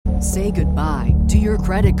Say goodbye to your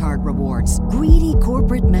credit card rewards. Greedy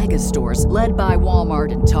corporate mega stores, led by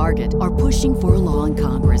Walmart and Target, are pushing for a law in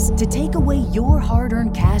Congress to take away your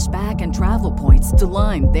hard-earned cash back and travel points to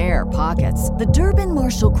line their pockets. The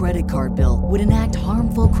Durbin-Marshall credit card bill would enact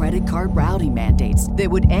harmful credit card routing mandates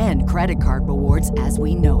that would end credit card rewards as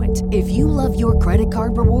we know it. If you love your credit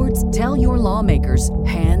card rewards, tell your lawmakers,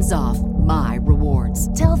 hands off my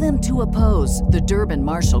rewards. Tell them to oppose the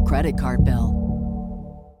Durbin-Marshall credit card bill.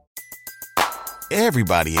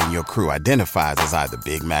 Everybody in your crew identifies as either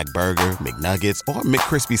Big Mac Burger, McNuggets, or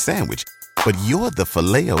McCrispy Sandwich. But you're the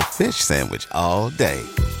Filet-O-Fish Sandwich all day.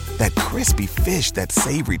 That crispy fish, that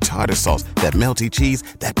savory tartar sauce, that melty cheese,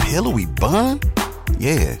 that pillowy bun.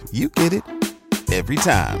 Yeah, you get it. Every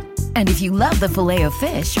time. And if you love the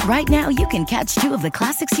Filet-O-Fish, right now you can catch two of the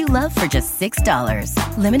classics you love for just $6.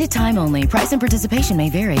 Limited time only. Price and participation may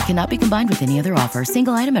vary. Cannot be combined with any other offer.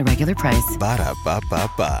 Single item at regular price.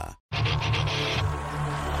 Ba-da-ba-ba-ba.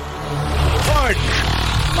 Pardon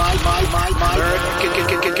my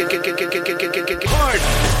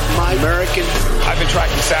American. I've been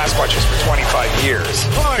tracking Sasquatches for 25 years.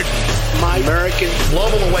 Pardon my American.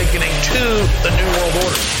 Global awakening to the New World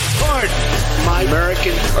Order. Pardon my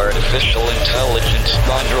American. Artificial intelligence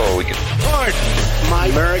android. Pardon my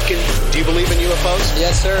American. Do you believe in UFOs?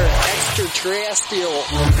 Yes, sir. Extraterrestrial.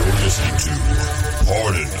 You're listening to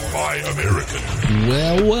Pardon My American.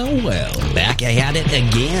 Well. Back at it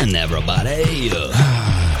again, everybody.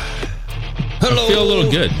 Hello. I feel a little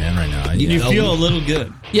good, man, right now. You feel a little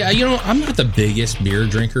good. Yeah, I'm not the biggest beer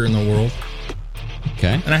drinker in the world.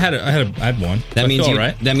 Okay. And I had one. That means all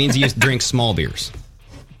right. That means you drink small beers.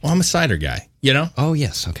 Well, I'm a cider guy, Oh,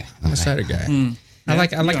 yes. Okay. I'm a cider guy. I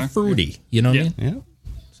like fruity, what I mean? Yeah.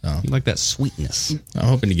 So You like that sweetness. I'm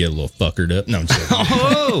hoping to get a little fuckered up. No, I'm just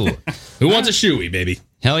Oh! Who wants a shoey, baby?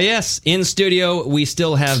 Hell yes. In studio, we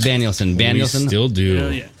still have Danielson. Danielson. We still do.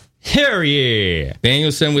 Hell yeah. Hell yeah.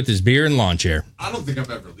 Danielson with his beer and lawn chair. I don't think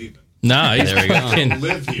I'm ever leaving. Nah, There we go. fucking-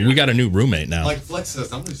 Live here. we got a new roommate now. Like Flex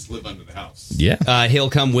says, I'm going to just live under the house. Yeah.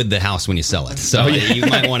 He'll come with the house when you sell it. So you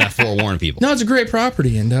might want to forewarn people. No, it's a great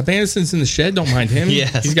property, and Danielson's in the shed. Don't mind him.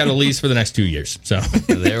 Yes. He's got a lease for the next 2 years. So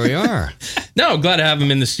There we are. no, glad to have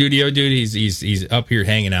him in the studio, dude. He's up here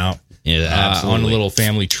hanging out. Yeah, absolutely. On a little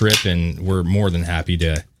family trip, and we're more than happy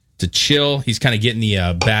to chill. He's kind of getting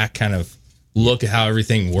the back kind of look at how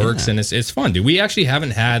everything works, and it's fun, dude. We actually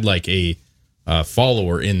haven't had like a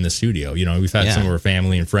follower in the studio. We've had some of our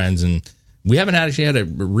family and friends, and we haven't actually had a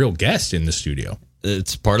real guest in the studio.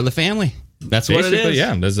 It's part of the family. That's what it is.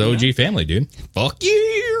 Yeah, that's the OG family, dude. Fuck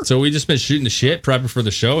you. So we just been shooting the shit, prepping for the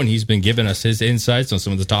show, and he's been giving us his insights on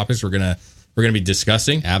some of the topics we're gonna be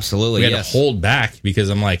discussing. Absolutely. We had to hold back because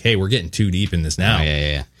I'm like, hey, we're getting too deep in this now. Oh,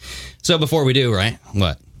 yeah. So before we do, right?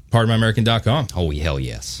 What? PardonMyAmerican.com. Oh, hell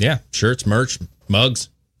yes. Yeah, shirts, merch, mugs,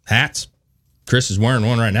 hats. Chris is wearing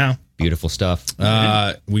one right now. Beautiful stuff.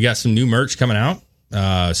 We got some new merch coming out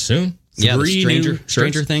soon. Yeah, the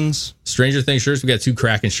Stranger Things. Stranger Things shirts. We got 2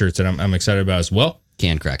 Kraken shirts that I'm excited about as well.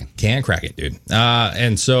 Can Kraken, dude.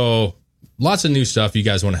 And so lots of new stuff. You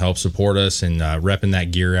guys want to help support us and repping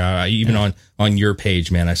that gear out. Even on your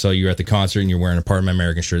page, man, I saw you at the concert and you're wearing a Pardon My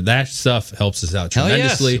American shirt. That stuff helps us out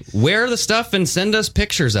tremendously. Hell yes. Wear the stuff and send us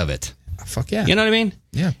pictures of it. Fuck yeah. You know what I mean?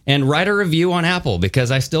 Yeah. And write a review on Apple because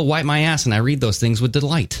I still wipe my ass and I read those things with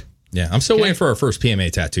delight. Yeah, I'm still waiting for our first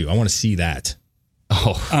PMA tattoo. I want to see that.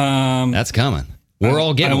 Oh, that's coming. We're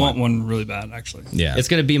all getting I want one really bad, actually. Yeah. It's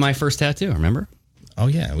going to be my first tattoo, remember? Oh,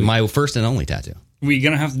 yeah. My first and only tattoo. We're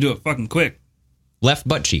going to have to do it fucking quick. Left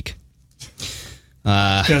butt cheek.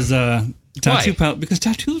 Because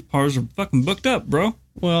tattoo parlors are fucking booked up, bro.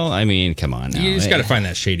 Well, I mean, come on now. You just got to find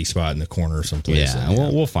that shady spot in the corner or someplace. Yeah,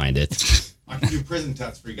 we'll find it. I can do prison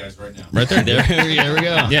tats for you guys right now. Right there. There we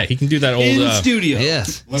go. Yeah, he can do that old... In studio.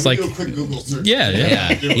 Yes. Let me do a quick Google search.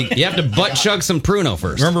 Yeah. You have to butt chug some Pruno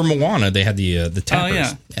first. Remember Moana? They had the tappers.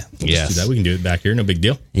 Oh, yeah. We'll just do that. We can do it back here. No big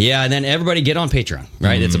deal. Yeah, and then everybody get on Patreon,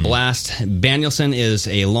 right? It's a blast. Danielson is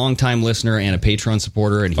a longtime listener and a Patreon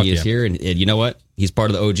supporter, and he is here. And you know what? He's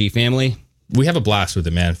part of the OG family. We have a blast with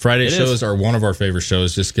it, man. Friday shows are one of our favorite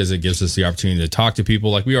shows just because it gives us the opportunity to talk to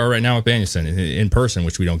people like we are right now with Danielson in person,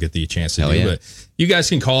 which we don't get the chance to do. Yeah. But you guys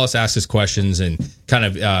can call us, ask us questions, and kind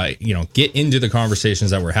of get into the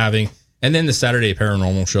conversations that we're having. And then the Saturday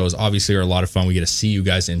Paranormal shows obviously are a lot of fun. We get to see you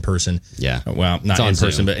guys in person. Yeah. Well, not in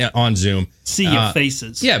person, but on Zoom. See your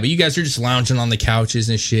faces. Yeah, but you guys are just lounging on the couches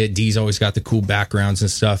and shit. Dee's always got the cool backgrounds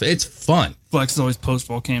and stuff. It's fun. Flex is always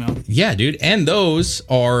post-volcano. Yeah, dude. And those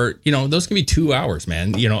are, those can be 2 hours,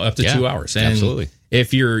 man. Up to 2 hours. And, absolutely.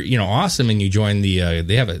 if you're, awesome and you join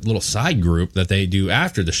they have a little side group that they do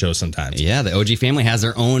after the show sometimes. Yeah, the OG family has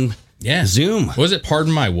their own Zoom. Was it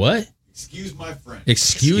Pardon My what? Excuse my French.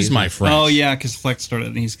 Excuse my French. Oh, yeah, because Flex started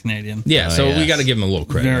and he's Canadian. Yeah, we got to give him a little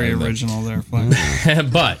credit. Very original there, Flex.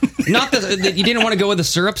 But not you didn't want to go with the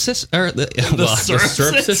surrepsis? Or the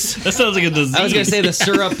surrepsis? That sounds like a disease. I was going to say the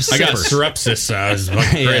syrup sipper. I got surrepsis. I was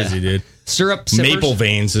fucking crazy, dude. Syrup sippers. Maple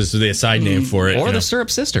veins is the side name for it. Or the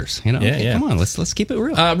syrup sisters. Yeah. Come on, let's keep it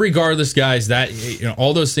real. Regardless, guys, that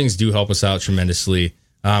all those things do help us out tremendously.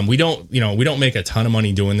 We don't make a ton of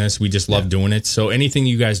money doing this. We just love doing it. So anything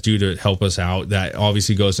you guys do to help us out, that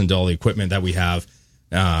obviously goes into all the equipment that we have.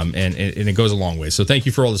 And it goes a long way. So thank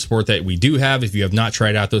you for all the support that we do have. If you have not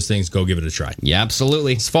tried out those things, go give it a try. Yeah,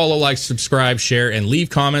 absolutely. Follow, like, subscribe, share, and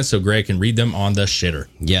leave comments so Greg can read them on the shitter.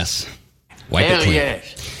 Yes. Wipe it clean.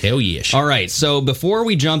 Hell yes. All right. So before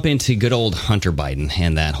we jump into good old Hunter Biden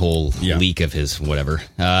and that whole leak of his whatever,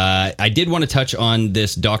 I did want to touch on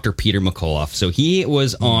this Dr. Peter McCullough. So he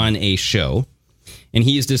was on a show, and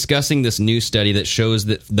he is discussing this new study that shows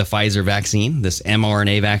that the Pfizer vaccine, this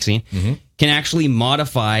mRNA vaccine, can actually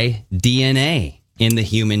modify DNA in the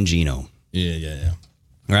human genome. Yeah.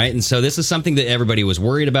 Right? And so this is something that everybody was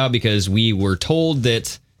worried about because we were told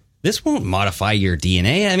that this won't modify your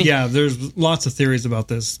DNA. I mean, yeah, there's lots of theories about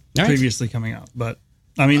this previously coming out, but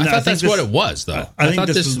I mean, I thought that's what it was, though. I thought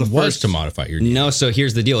this was to modify your DNA. No, so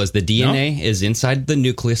here's the deal: is the DNA is inside the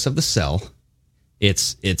nucleus of the cell.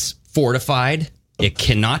 It's fortified. It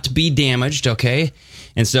cannot be damaged. Okay,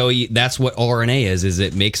 and so that's what RNA is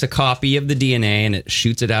it makes a copy of the DNA and it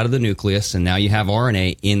shoots it out of the nucleus, and now you have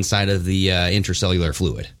RNA inside of the intracellular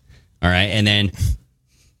fluid. All right, and then.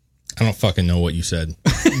 I don't fucking know what you said.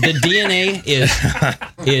 The DNA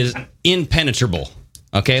is impenetrable.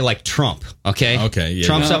 Okay, like Trump. Okay. Yeah.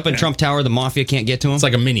 Trump's up in Trump Tower. The mafia can't get to him. It's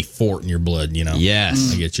like a mini fort in your blood,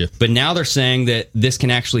 Yes, I get you. But now they're saying that this can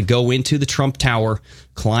actually go into the Trump Tower,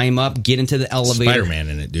 climb up, get into the elevator. Spider-Man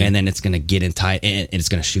in it, dude. And then it's going to get in tight, and it's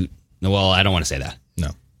going to shoot. Well, I don't want to say that.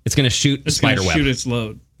 No, it's going to shoot the spider web. Shoot its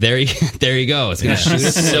load. There you go. It's going to shoot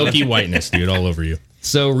silky whiteness, dude, all over you.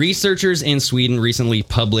 So researchers in Sweden recently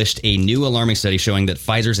published a new alarming study showing that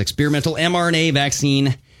Pfizer's experimental mRNA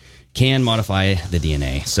vaccine can modify the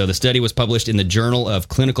DNA. So the study was published in the Journal of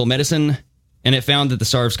Clinical Medicine, and it found that the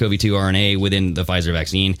SARS-CoV-2 RNA within the Pfizer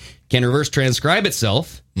vaccine can reverse transcribe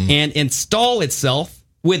itself and install itself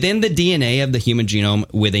within the DNA of the human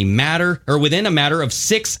genome within a matter of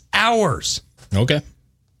 6 hours.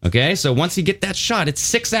 Okay, so once you get that shot, it's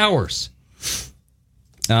 6 hours.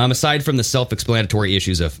 Aside from the self-explanatory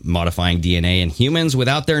issues of modifying DNA in humans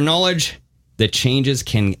without their knowledge, the changes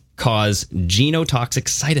can cause genotoxic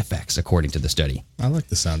side effects, according to the study. I like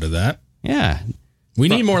the sound of that. Yeah. We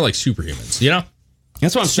need more like superhumans,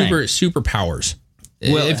 That's what I'm saying. Superpowers.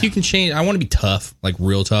 Well, if you can change, I want to be tough, like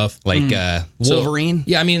real tough. Like Wolverine?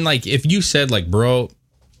 So, I mean, like if you said like, bro,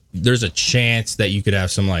 there's a chance that you could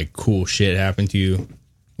have some like cool shit happen to you,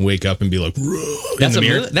 wake up and be like, that's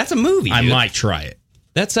a movie, dude. I might try it.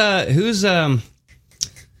 That's who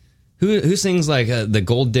sings like the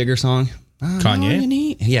Gold Digger song?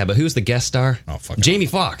 Kanye? Yeah, but who's the guest star? Oh, fuck. Jamie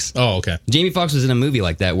Foxx. Oh, okay. Jamie Foxx was in a movie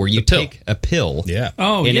like that where you take a pill. Yeah.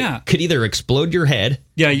 Oh, and yeah. it could either explode your head.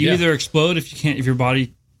 Yeah, you either explode if your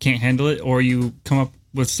body can't handle it, or you come up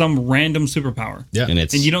with some random superpower. Yeah.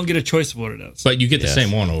 And you don't get a choice of what it is. But you get the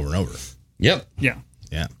same one over and over. Yep. Yeah.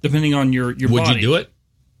 Yeah. Depending on your Would body. you do it?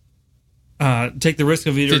 Take the risk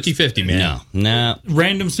of either 50-50, man. No.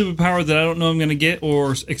 Random superpower that I don't know I'm going to get,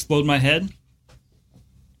 or explode my head?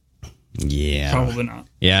 Yeah. Probably not.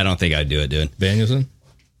 Yeah, I don't think I'd do it, dude. Danielson?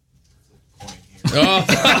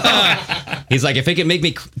 He's like, if it can make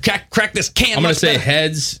me crack this can, I'm going to say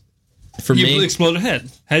heads for me. You explode a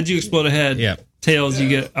head. Heads, you explode a head. Yeah. Tails, you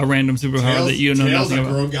get a random superpower that you know nothing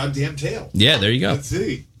about. Grow a goddamn tail. Yeah, there you go. Let's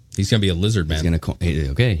see. He's going to be a lizard man. He's going to...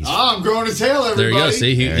 Okay. I'm growing a tail, everybody. There you go.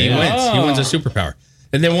 See, he wins. He wins a superpower.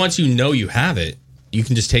 And then once you know you have it, you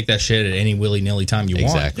can just take that shit at any willy-nilly time you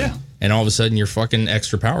want. Exactly. Yeah. And all of a sudden, you're fucking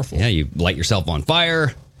extra powerful. Yeah, you light yourself on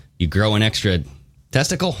fire. You grow an extra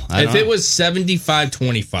testicle. If it was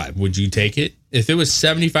 75-25, would you take it? If it was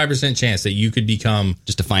 75% chance that you could become...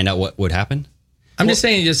 Just to find out what would happen? I'm just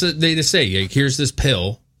saying, they just say, like, here's this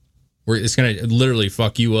pill where it's going to literally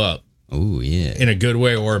fuck you up. Oh, yeah. In a good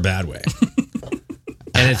way or a bad way.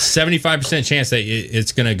 And it's 75% chance that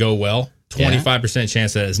it's going to go well. 25%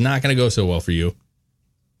 chance that it's not going to go so well for you.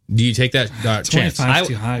 Do you take that chance?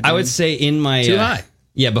 Too high, I would say in my... Too high.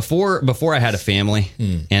 Yeah, before I had a family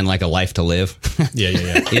and like a life to live. Yeah.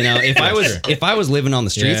 You know, if I was living on the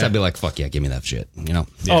streets, I'd be like, fuck yeah, give me that shit. You know.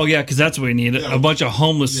 Yeah. Oh yeah, because that's what we need. A bunch of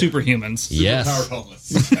homeless superhumans. Yes. Superpowered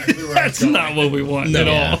homeless. Exactly where That's not what we want at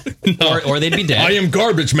all. No. Or they'd be dead. I am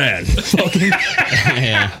garbage man.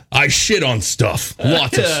 Yeah. I shit on stuff.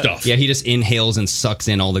 Lots of stuff. Yeah, he just inhales and sucks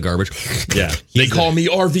in all the garbage. Yeah. They call me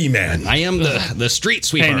RV man. I am the street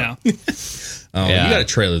sweeper. Hey now. Oh, Yeah. you got a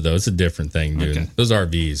trailer though. It's a different thing, dude. Okay. Those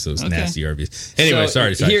RVs, those nasty RVs. Anyway,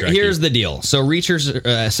 sorry. Here's the deal. So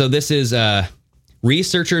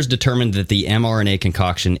researchers determined that the mRNA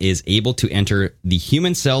concoction is able to enter the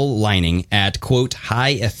human cell lining at quote high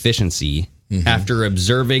efficiency after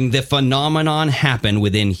observing the phenomenon happen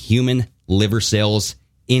within human liver cells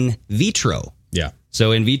in vitro. Yeah.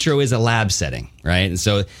 So in vitro is a lab setting, right? And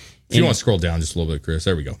so If you want to scroll down just a little bit, Chris,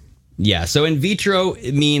 there we go. yeah, so in vitro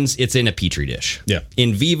it means it's in a petri dish. Yeah.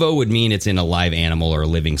 In vivo would mean it's in a live animal or a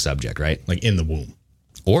living subject, right? Like in the womb.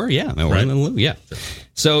 Or in the loop, yeah. Sure.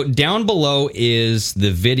 So down below is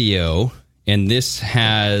the video, and this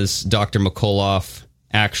has Dr. McCullough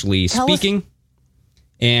actually speaking.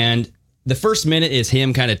 And the first minute is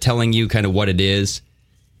him kind of telling you kind of what it is.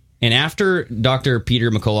 And after Dr.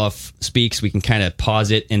 Peter McCullough speaks, we can kind of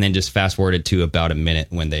pause it and then just fast forward it to about a minute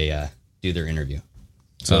when they do their interview.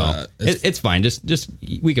 So it's fine. Just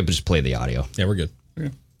we could just play the audio. Yeah, we're good.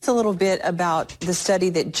 It's a little bit about the study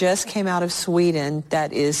that just came out of Sweden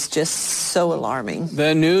that is just so alarming.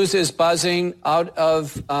 The news is buzzing out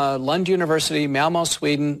of Lund University, Malmö,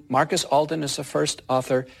 Sweden. Marcus Alden is the first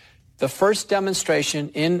author. The first demonstration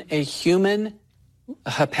in a human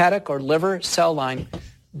hepatic or liver cell line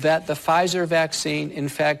that the Pfizer vaccine, in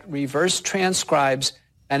fact, reverse transcribes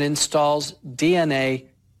and installs DNA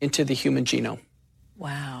into the human genome.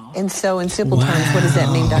 Wow. And so in simple terms, what does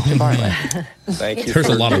that mean, Dr. Bartlett? Thank you. There's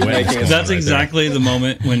a lot of ways. That's exactly the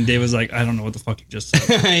moment when Dave was like, I don't know what the fuck you just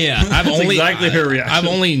said. Yeah. That's exactly her reaction. I've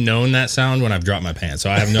only known that sound when I've dropped my pants, so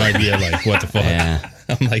I have no idea like what the fuck. Yeah.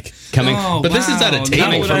 I'm like this is at a table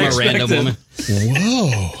Coming from a random woman.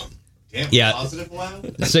 Whoa. Damn, Yeah. positive wow.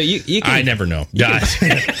 So you can, I never know.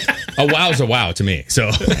 A wow's a wow to me. So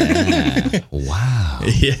wow.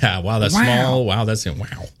 yeah, wow, that's small. Wow, that's wow.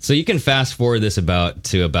 So you can fast forward this about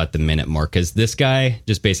the minute mark because this guy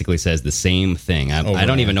just basically says the same thing. I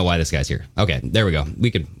don't even know why this guy's here. Okay, there we go.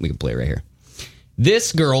 We could play it right here.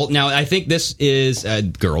 This girl. Now I think this is a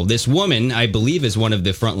girl. This woman, I believe, is one of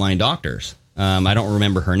the frontline doctors. I don't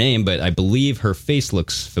remember her name, but I believe her face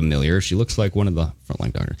looks familiar. She looks like one of the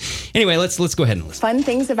frontline doctors. Anyway, let's go ahead and listen. Fun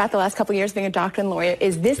things about the last couple of years being a doctor and lawyer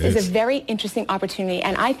is this is a very interesting opportunity,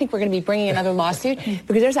 and I think we're going to be bringing another lawsuit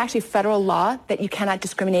because there's actually federal law that you cannot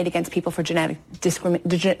discriminate against people for genetic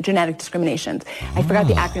discriminations. I forgot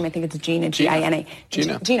the acronym. I think it's GINA, G-I-N-A.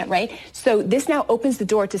 GINA, right? So this now opens the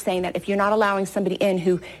door to saying that if you're not allowing somebody in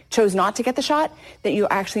who chose not to get the shot, that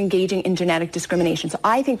you're actually engaging in genetic discrimination. So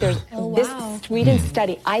I think there's this Sweden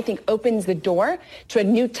study, I think, opens the door to a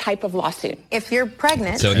new type of lawsuit. If you're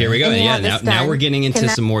pregnant. So here we go. and you Yeah, have this now done, we're getting into can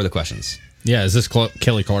that- some more of the questions. Yeah, is this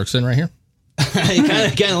Kelly Clarkson right here?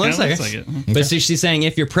 It kind of looks like it. it. But so she's saying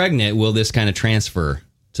if you're pregnant, will this kind of transfer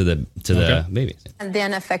to the baby? and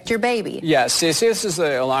then affect your baby. Yes, this is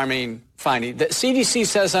the alarming finding. The CDC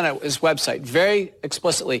says on its website very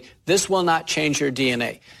explicitly, this will not change your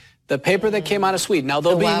DNA. The paper that came out of Sweden. Now,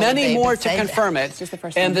 there'll be why would many they more even to say confirm that? it. It's just the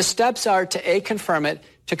first And one. the steps are to, confirm it,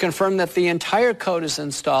 to confirm that the entire code is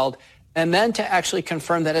installed, and then to actually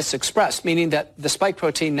confirm that it's expressed, meaning that the spike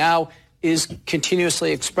protein now is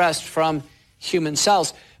continuously expressed from human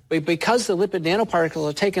cells. But because the lipid nanoparticles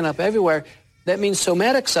are taken up everywhere, that means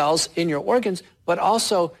somatic cells in your organs, but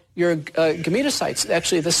also your gametocytes,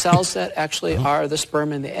 actually the cells that actually are the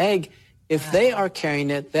sperm and the egg. If they are carrying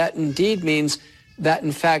it, that indeed means that,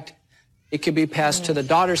 in fact, it could be passed to the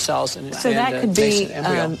daughter cells. And, So that could makes be an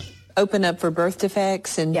embryo. open up for birth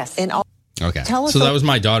defects and all. Okay. Tell us So that was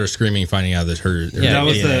my daughter screaming, finding out that her that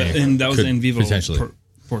was the could in vivo potentially.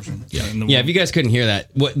 portion. Yeah, if you guys couldn't hear that,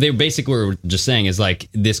 what they basically were just saying is like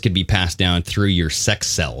this could be passed down through your sex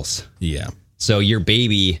cells. Yeah. So your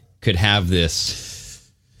baby could have this.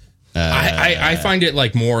 I find it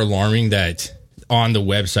like more alarming that on the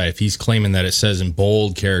website, if he's claiming that it says in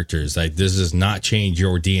bold characters, like this does not change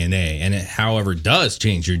your DNA, and it, however, does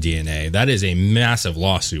change your DNA, that is a massive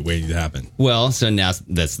lawsuit waiting to happen. Well, so now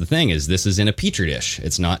that's the thing is this is in a petri dish.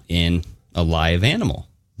 It's not in a live animal,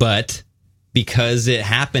 but because it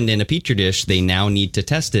happened in a petri dish, they now need to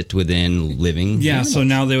test it within living. Yeah, animals. so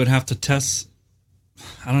now they would have to test.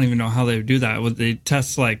 I don't even know how they would do that. Would they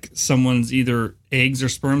test like someone's either eggs or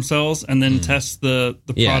sperm cells and then test the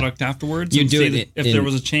product afterwards? You do it if there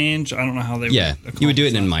was a change. I don't know how they would you would do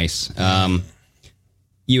it in mice.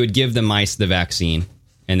 You would give the mice the vaccine,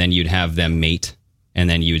 and then you'd have them mate, and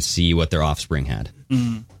then you would see what their offspring had.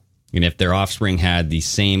 And if their offspring had the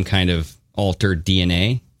same kind of altered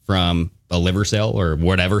DNA from a liver cell or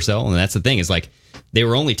whatever cell, and that's the thing, is like they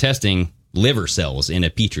were only testing liver cells in a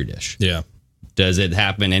petri dish. Yeah. Does it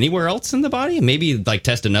happen anywhere else in the body? Maybe like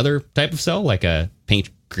test another type of cell, like a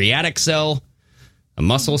pancreatic cell, a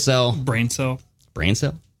muscle cell, brain cell.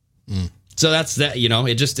 So that's that.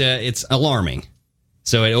 It just it's alarming.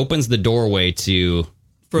 So it opens the doorway to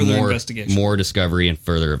further investigation, more discovery, and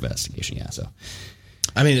further investigation. Yeah. So,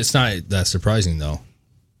 I mean, it's not that surprising though,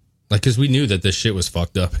 like because we knew that this shit was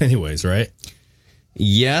fucked up anyways, right?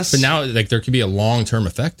 Yes, but now like there could be a long-term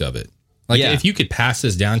effect of it. Like if you could pass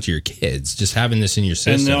this down to your kids, just having this in your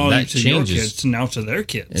system, and that changes your kids, now to their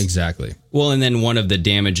kids. Exactly. Well, and then one of the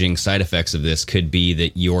damaging side effects of this could be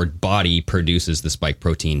that your body produces the spike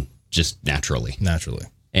protein just naturally.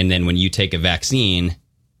 And then when you take a vaccine,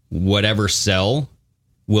 whatever cell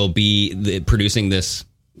will be producing this,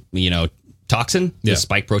 toxin, the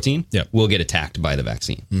spike protein, will get attacked by the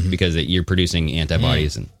vaccine because you're producing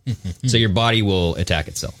antibodies, and so your body will attack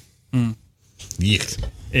itself.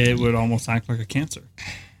 It would almost act like a cancer.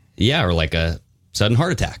 Yeah, or like a sudden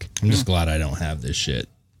heart attack. I'm just glad I don't have this shit.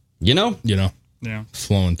 Yeah.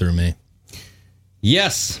 Flowing through me.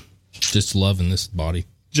 Yes. Just loving this body.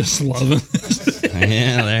 Just loving.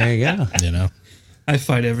 Yeah, there you go. I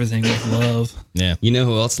fight everything with love. Yeah. You know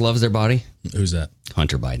who else loves their body? Who's that?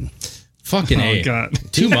 Hunter Biden. Fucking A. God.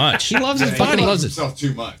 Too much. He loves his body. He loves himself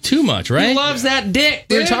too much. Too much, right? He loves that dick.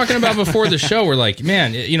 We were talking about before the show. We're like,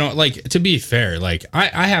 man, like to be fair, like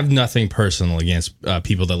I have nothing personal against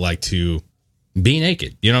people that like to be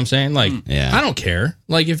naked. You know what I'm saying? Like, I don't care.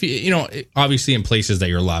 Like if obviously in places that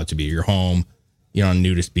you're allowed to be, your home, on a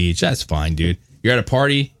nudist beach, that's fine, dude. You're at a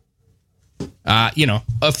party. A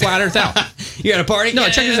flat earth out. You at a party? No,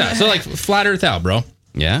 check this out. So like flat earth out, bro.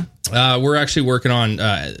 Yeah. We're actually working on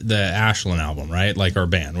the Ashland album, right? Like our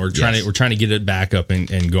band. We're trying to get it back up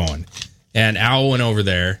and going. And Al went over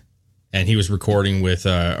there and he was recording with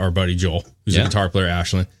our buddy Joel, who's a guitar player at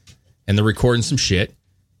Ashland. And they're recording some shit.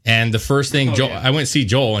 And the first thing I went to see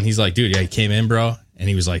Joel and he's like, dude, he came in, bro. And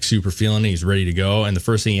he was like super feeling it. He's ready to go. And the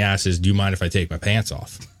first thing he asked is, do you mind if I take my pants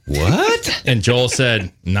off? What? And Joel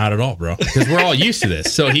said, not at all, bro. Because we're all used to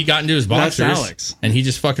this. So he got into his boxers. That's Alex. And he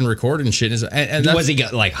just fucking recorded and shit. And was he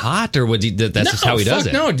like hot or was he? That's just how he does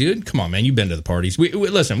it. No, dude. Come on, man. You've been to the parties.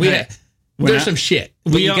 Listen. There's some shit.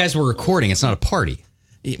 But you guys were recording. It's not a party.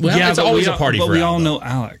 Well, it's always a party. But for we Al, all know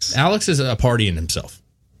Alex. Alex is a party in himself.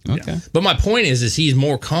 Okay. But my point is he's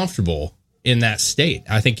more comfortable in that state.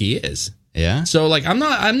 I think he is. Yeah. So like I'm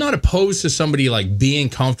not opposed to somebody like being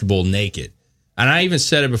comfortable naked. And I even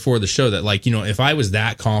said it before the show that like, if I was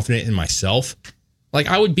that confident in myself, like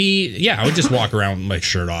I would just walk around with my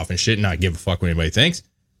shirt off and shit and not give a fuck what anybody thinks.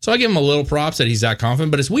 So I give him a little props that he's that confident,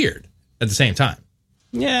 but it's weird at the same time.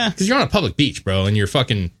 Yeah. Because you're on a public beach, bro, and your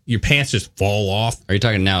pants just fall off. Are you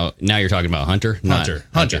talking now you're talking about Hunter? Hunter.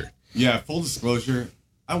 Okay. Yeah, full disclosure,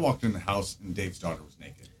 I walked in the house and Dave's daughter was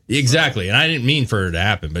naked. Exactly, and I didn't mean for her to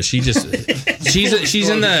happen, but she just she's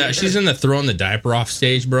in the throwing the diaper off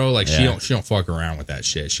stage, bro. Like she don't fuck around with that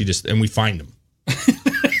shit. She just and we find them.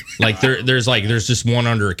 Like there's just one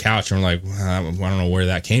under a couch, and we're like, I don't know where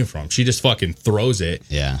that came from. She just fucking throws it.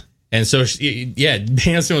 Yeah. And so,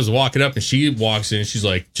 Hanson was walking up, and she walks in, and she's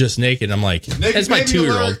like, just naked. I'm like, that's my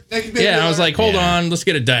 2-year-old. Yeah, I was like, hold on, let's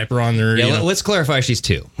get a diaper on there. Yeah, let's clarify, she's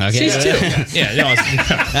 2. Okay? She's 2.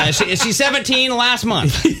 Yeah, she's 17 last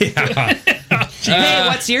month. Yeah. Hey,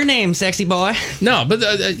 what's your name, sexy boy? No, but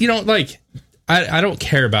I don't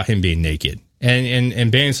care about him being naked.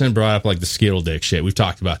 And Banson brought up like the Skittle dick shit. We've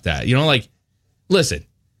talked about that. Listen.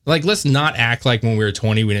 Like, let's not act like when we were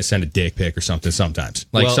 20, we didn't send a dick pic or something sometimes.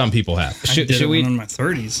 Like some people have. I did it in my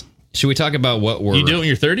 30s. Should we talk about what we're... You do it in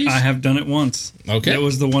your 30s? I have done it once. Okay. It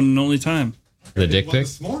was the one and only time. The dick pic?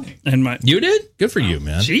 This morning. And You did? Good for you,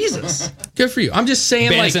 man. Jesus. Good for you. I'm just saying,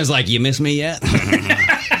 Banson's like, you miss me yet?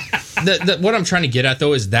 What I'm trying to get at,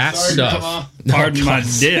 though, is that Sorry, stuff. Grandma. Pardon my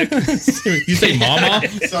dick. You say mama?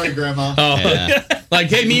 Sorry, Grandma. Oh, yeah. Like,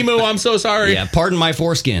 hey, Mimu, I'm so sorry. Yeah, pardon my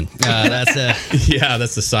foreskin. That's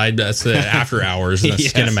that's the side. That's the after hours. That's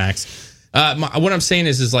Yes. Skinamax. What I'm saying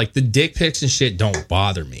is like the dick pics and shit don't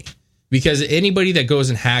bother me Because anybody that goes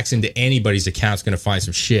and hacks into anybody's account is going to find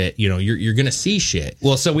some shit. You know, you're going to see shit.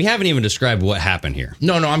 Well, so we haven't even described what happened here.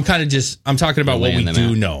 No, I'm talking about what we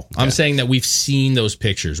do know. Okay. I'm saying that we've seen those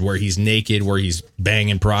pictures where he's naked, where he's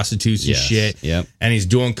banging prostitutes and shit. Yep. And he's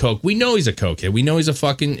doing coke. We know he's a cokehead. We know he's a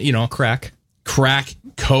fucking, crack,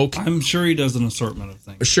 coke. I'm sure he does an assortment of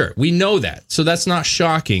things. Sure. We know that. So that's not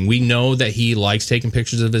shocking. We know that he likes taking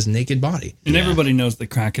pictures of his naked body. And everybody knows that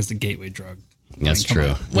crack is the gateway drug. That's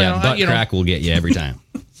true. Well, crack will get you every time.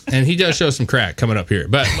 And he does show some crack coming up here.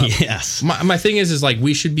 But yes. My thing is like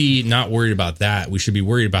we should be not worried about that. We should be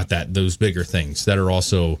worried about those bigger things that are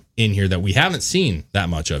also in here that we haven't seen that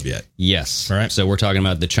much of yet. Yes. All right. So we're talking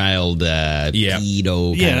about the child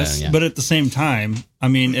pedo. Yes, but at the same time, I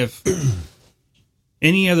mean, if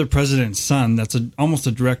any other president's son, that's almost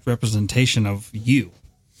a direct representation of you.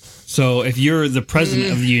 So if you're the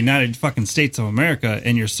president of the United fucking States of America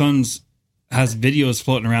and your son's has videos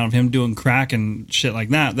floating around of him doing crack and shit like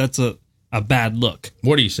that, that's a bad look.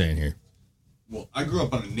 What are you saying here? Well, I grew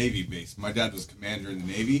up on a Navy base. My dad was commander in the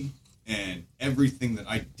Navy, and everything that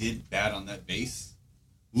I did bad on that base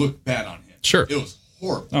looked bad on him. Sure. It was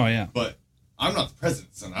horrible. Oh, yeah. But I'm not the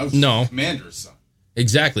president's son. I was the commander's son.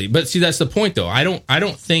 Exactly. But see, that's the point, though. I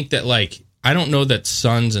don't think that, I don't know that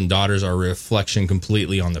sons and daughters are a reflection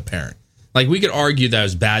completely on the parent. Like, we could argue that it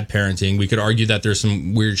was bad parenting. We could argue that there's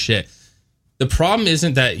some weird shit. The problem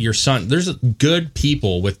isn't that your son... There's good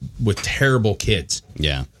people with terrible kids.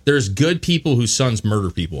 Yeah. There's good people whose sons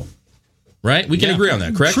murder people. Right? We can agree on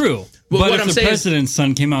that, correct? True. But if the president's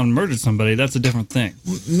son came out and murdered somebody, that's a different thing.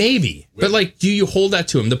 Maybe. But, do you hold that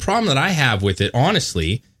to him? The problem that I have with it,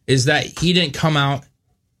 honestly, is that he didn't come out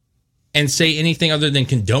and say anything other than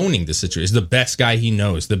condoning the situation. He's the best guy he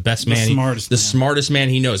knows, the best man, smartest man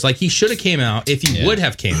he knows. Like, he should have came out, if he would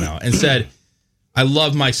have came out and said, I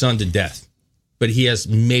love my son to death, but he has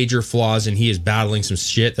major flaws and he is battling some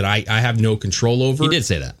shit that I have no control over. He did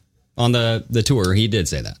say that on the tour. He did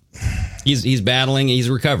say that he's battling, he's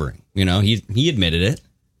recovering. You know, he admitted it.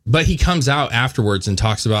 But he comes out afterwards and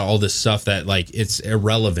talks about all this stuff that it's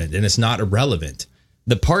irrelevant, and it's not irrelevant.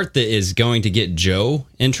 The part that is going to get Joe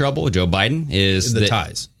in trouble, Joe Biden, is the that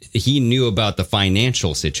ties. He knew about the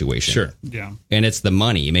financial situation. Sure. Yeah. And it's the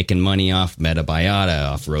money, making money off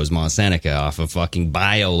Metabiota, off Rosemont Seneca, off of fucking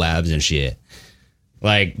biolabs and shit.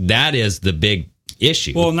 Like, that is the big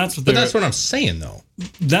issue. Well, and that's what I'm saying, though.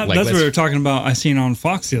 That's what they were talking about. I seen on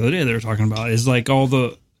Fox the other day. They were talking about is like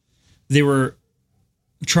they were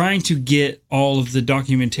trying to get all of the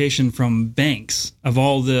documentation from banks of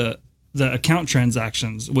all the account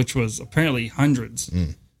transactions, which was apparently hundreds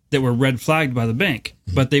that were red flagged by the bank,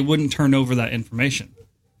 but they wouldn't turn over that information.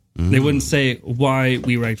 They wouldn't say why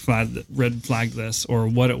we red flagged this or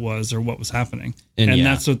what it was or what was happening. And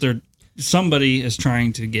that's what somebody is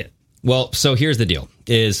trying to get. Well, so here's the deal: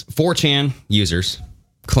 is 4chan users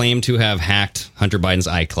claim to have hacked Hunter Biden's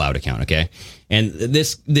iCloud account. Okay, and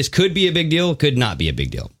this could be a big deal, could not be a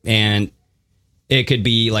big deal, and it could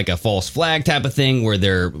be like a false flag type of thing where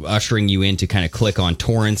they're ushering you in to kind of click on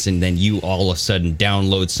torrents, and then you all of a sudden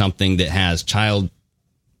download something that has child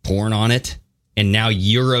porn on it, and now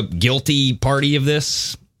you're a guilty party of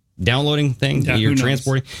this downloading thing that you're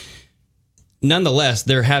transporting. Nonetheless,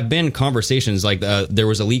 there have been conversations like there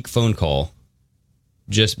was a leaked phone call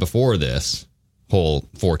just before this whole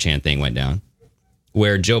 4chan thing went down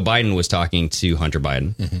where Joe Biden was talking to Hunter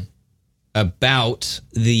Biden about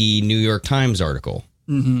the New York Times article,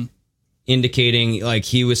 indicating like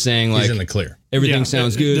he was saying like he's in the clear. Everything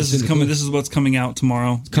sounds good. This is coming. This is what's coming out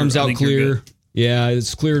tomorrow. It comes out clear. Yeah,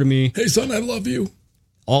 it's clear to me. Hey, son, I love you.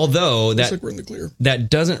 Although looks like we're in the clear.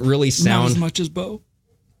 That doesn't really sound not as much as Bo.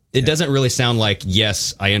 It doesn't really sound like,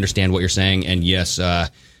 yes, I understand what you're saying, and yes,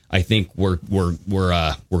 I think we're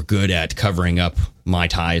good at covering up my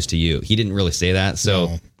ties to you. He didn't really say that,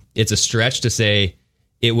 so it's a stretch to say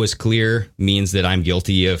it was clear means that I'm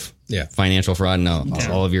guilty of financial fraud and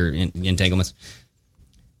all of your entanglements.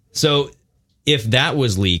 So if that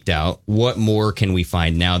was leaked out, what more can we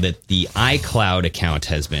find now that the iCloud account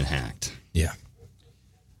has been hacked? Yeah.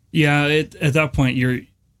 Yeah, at that point, you're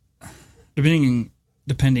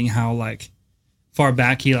depending how like far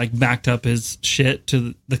back he like backed up his shit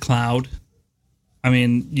to the cloud. I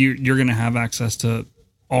mean, you're gonna have access to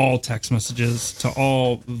all text messages, to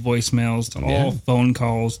all voicemails, to all phone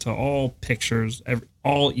calls, to all pictures,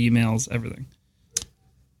 all emails, everything.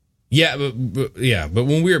 Yeah, but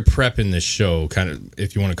when we were prepping this show, kind of,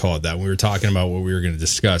 if you want to call it that, when we were talking about what we were going to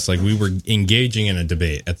discuss, like we were engaging in a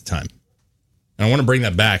debate at the time. And I want to bring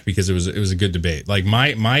that back because it was a good debate. Like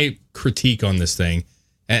my critique on this thing,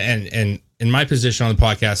 and in my position on the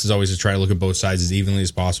podcast is always to try to look at both sides as evenly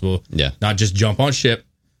as possible. Yeah. Not just jump on ship.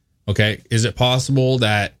 Okay. Is it possible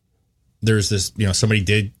that there's this, somebody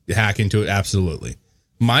did hack into it? Absolutely.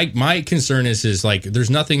 My concern is like, there's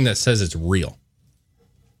nothing that says it's real.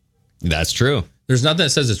 That's true. There's nothing that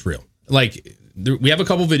says it's real. Like, we have a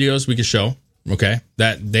couple videos we can show, okay,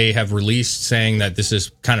 that they have released saying that this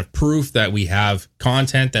is kind of proof that we have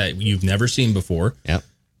content that you've never seen before. Yep.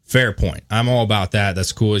 Fair point. I'm all about that.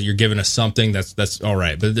 That's cool. You're giving us something. That's all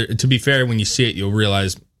right. But to be fair, when you see it, you'll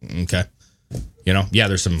realize, okay,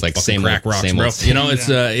 there's some like fucking crack rocks, bro.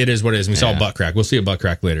 It is what it is. We saw a butt crack. We'll see a butt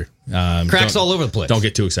crack later. Cracks all over the place. Don't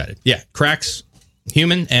get too excited. Yeah, cracks,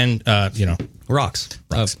 human, and rocks.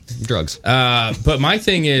 Drugs. But my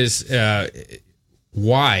thing is,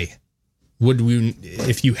 why would we?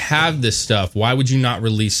 If you have this stuff, why would you not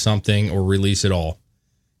release something or release it all?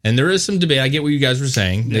 And there is some debate. I get what you guys were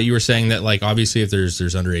saying. That you were saying that, like, obviously, if there's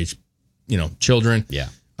underage, children,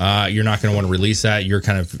 you're not going to want to release that. You're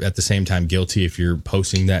kind of at the same time guilty if you're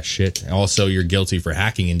posting that shit. Also, you're guilty for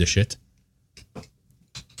hacking into shit.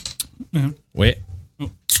 Yeah. Wait,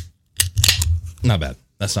 not bad.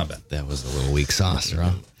 That's not bad. That was a little weak sauce,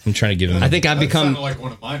 bro. I'm trying to give him. I think I've become like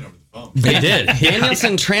one of mine over the phone. It did.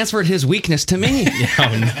 Danielson transferred his weakness to me.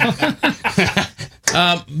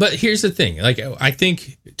 But here's the thing. Like, I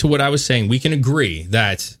think to what I was saying, we can agree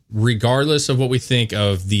that regardless of what we think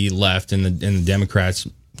of the left and the Democrats'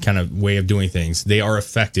 kind of way of doing things, they are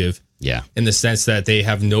effective. Yeah. In the sense that they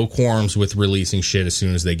have no qualms with releasing shit as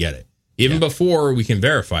soon as they get it. Even before we can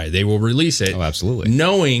verify, they will release it. Oh, absolutely.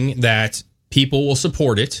 Knowing that people will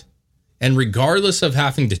support it, and regardless of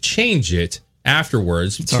having to change it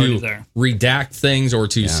afterwards it's to there. redact things or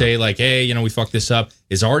to say like, hey, we fucked this up,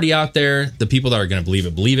 is already out there. The people that are going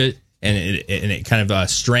to believe it, and it kind of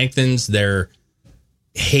strengthens their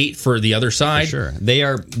hate for the other side. For sure. They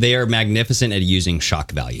are magnificent at using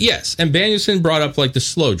shock value. Yes, and Danielson brought up like the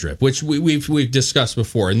slow drip, which we've discussed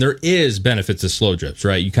before, and there is benefits to slow drips,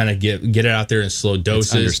 right? You kind of get it out there in slow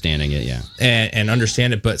doses, it's understanding it, yeah, and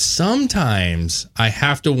understand it. But sometimes I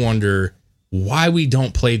have to wonder why we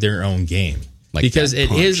don't play their own game, because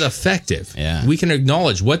it is effective. Yeah, we can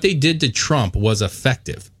acknowledge what they did to Trump was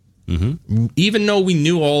effective. Mm-hmm. Even though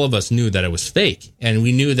all of us knew that it was fake and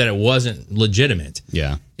we knew that it wasn't legitimate,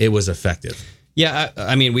 it was effective. Yeah,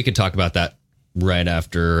 I mean, we could talk about that right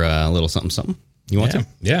after a little something. You want to?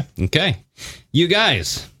 Yeah. Okay. You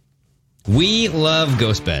guys, we love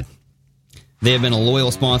GhostBed. They have been a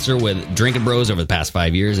loyal sponsor with Drinking Bros over the past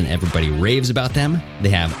 5 years, and everybody raves about them.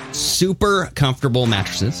 They have super comfortable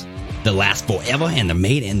mattresses that last forever, and they're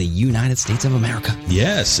made in the United States of America.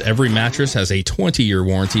 Yes, every mattress has a 20-year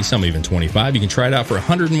warranty, some even 25. You can try it out for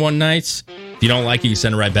 101 nights. If you don't like it, you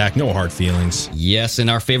send it right back. No hard feelings. Yes, and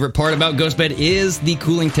our favorite part about GhostBed is the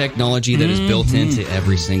cooling technology that is built into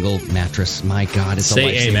every single mattress. My God, it's Say a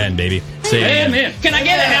lifesaver. amen, baby. Say amen. Can I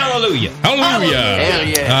get a hallelujah? Hallelujah. Hell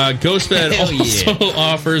yeah. GhostBed also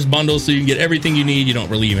offers bundles so you can get everything you need. You don't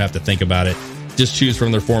really even have to think about it. Just choose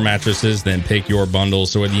from their 4 mattresses, then pick your bundle.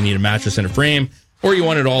 So whether you need a mattress and a frame, or you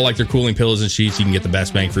want it all like their cooling pillows and sheets, you can get the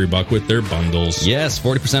best bang for your buck with their bundles. Yes,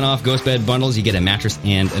 40% off GhostBed bundles. You get a mattress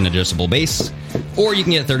and an adjustable base. Or you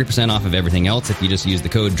can get 30% off of everything else if you just use the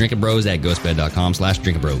code DrinkingBros at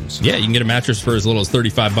ghostbed.com/drinkingBros. Yeah, you can get a mattress for as little as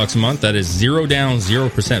 $35 a month. That is 0 down,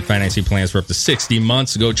 0% financing plans for up to 60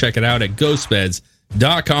 months. Go check it out at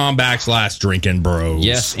ghostbeds.com/drinkingbros.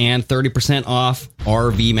 Yes, and 30% off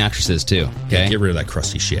RV mattresses too. Okay, yeah, get rid of that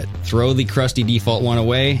crusty shit. Throw the crusty default one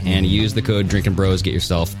away and use the code DrinkingBros. Get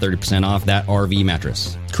yourself 30% off that RV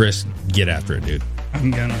mattress. Chris, get after it, dude.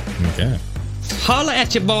 I'm gonna. Okay. Holla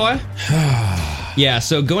at you, boy. Yeah,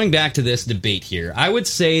 so going back to this debate here, I would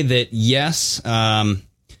say that yes, the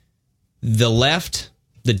left,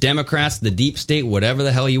 the Democrats, the deep state, whatever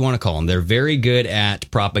the hell you want to call them, they're very good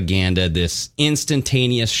at propaganda, this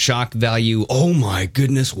instantaneous shock value. Oh my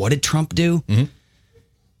goodness, what did Trump do? Mm-hmm.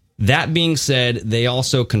 That being said, they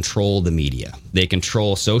also control the media. They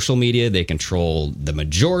control social media. They control the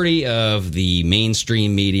majority of the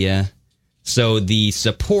mainstream media. So the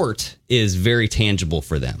support is very tangible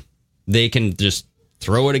for them. They can just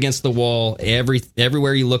throw it against the wall.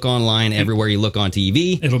 Everywhere you look online, everywhere you look on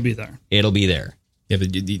TV, it'll be there. It'll be there. Yeah,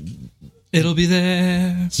 but it'll be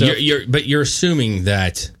there. So you're assuming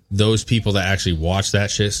that those people that actually watch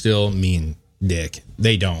that shit still mean dick.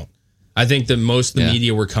 They don't. I think that most of the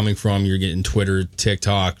media we're coming from, you're getting Twitter,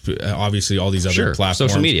 TikTok, obviously all these other platforms.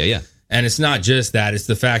 Social media, yeah. And it's not just that. It's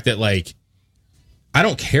the fact that, like, I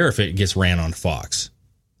don't care if it gets ran on Fox.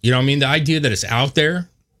 You know what I mean? The idea that it's out there,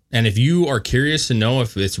 and if you are curious to know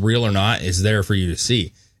if it's real or not, is there for you to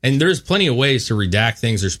see. And there's plenty of ways to redact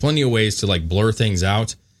things. There's plenty of ways to like blur things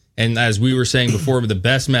out. And as we were saying before, the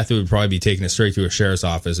best method would probably be taking it straight to a sheriff's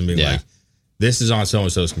office and being like, this is on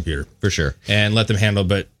so-and-so's computer. For sure. And let them handle it.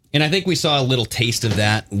 But and I think we saw a little taste of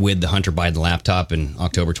that with the Hunter Biden laptop in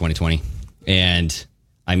October 2020. And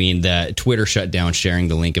I mean, the Twitter shut down sharing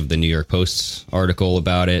the link of the New York Post's article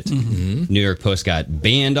about it. Mm-hmm. New York Post got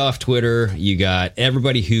banned off Twitter. You got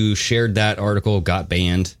everybody who shared that article got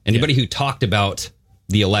banned. Anybody who talked about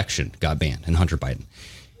the election got banned, and Hunter Biden.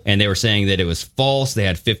 And they were saying that it was false. They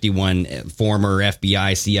had 51 former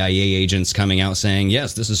FBI, CIA agents coming out saying,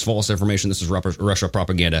 yes, this is false information. This is Russia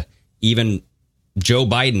propaganda. Even Joe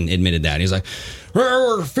Biden admitted that. He's like, there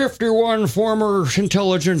were 51 former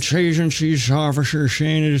intelligence agencies officers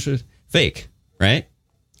saying it is fake, right?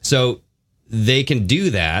 So they can do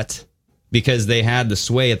that because they had the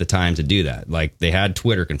sway at the time to do that. Like, they had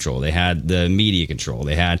Twitter control. They had the media control.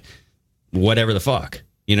 They had whatever the fuck.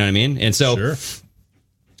 You know what I mean? And so, sure.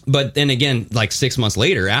 But then again, like 6 months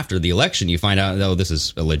later after the election, you find out, oh, this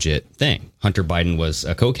is a legit thing. Hunter Biden was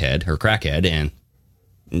a cokehead or crackhead, and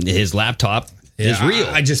his laptop is real.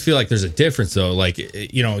 I just feel like there's a difference, though. Like,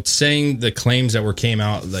 you know, saying the claims that came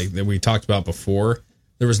out, like that we talked about before,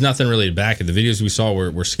 there was nothing really to back it. The videos we saw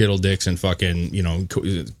were skittle dicks and fucking, you know,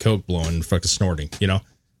 coke blowing, fucking snorting, you know?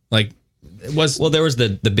 Like, it was... Well, there was the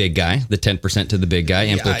big guy, the 10% to the big guy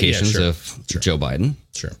implications of Joe Biden.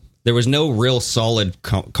 Sure. There was no real solid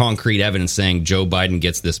concrete evidence saying Joe Biden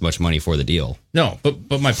gets this much money for the deal. No,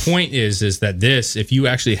 but my point is that this, if you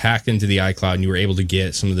actually hacked into the iCloud and you were able to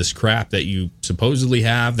get some of this crap that you supposedly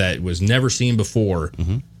have that was never seen before,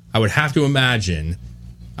 I would have to imagine.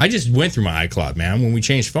 I just went through my iCloud, man, when we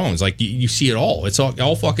changed phones. Like, you see it all. It's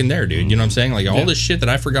all fucking there, dude. You know what I'm saying? Like, all this shit that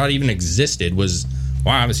I forgot even existed was,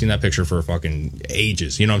 wow, I haven't seen that picture for fucking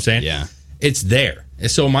ages. You know what I'm saying? Yeah. It's there.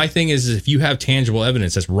 So my thing is if you have tangible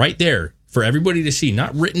evidence that's right there for everybody to see,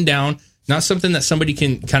 not written down, not something that somebody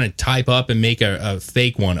can kind of type up and make a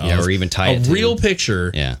fake one of. Yeah, or even tie it to a real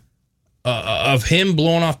picture of him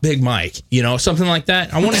blowing off Big Mike, you know, something like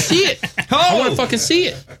that. I want to see it. I want to fucking see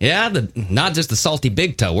it. Yeah, not just the salty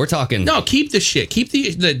big toe. We're talking... No, keep the shit. Keep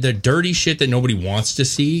the dirty shit that nobody wants to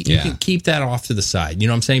see. You can keep that off to the side. You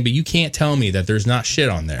know what I'm saying? But you can't tell me that there's not shit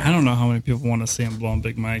on there. I don't know how many people want to see him blowing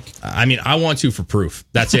Big Mike. I mean, I want to for proof.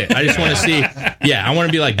 That's it. I just want to see... Yeah, I want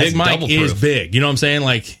to be like, Big Mike is big. You know what I'm saying?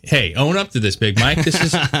 Like, hey, own up to this, Big Mike. This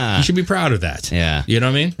is... You should be proud of that. Yeah. You know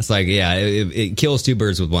what I mean? It's like, it kills two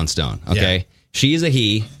birds with one stone. Okay? Yeah. She's a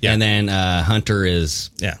he, and then Hunter is,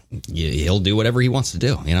 he'll do whatever he wants to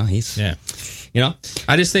do. You know, he's, you know.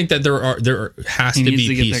 I just think that there has to be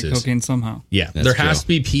pieces. Get that cocaine somehow. Yeah, there has to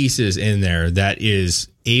be pieces in there that is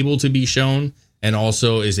able to be shown and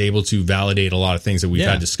also is able to validate a lot of things that we've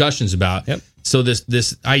had discussions about. Yep. So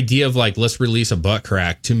this idea of like, let's release a butt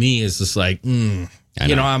crack, to me is just like, you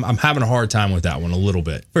know, I'm having a hard time with that one a little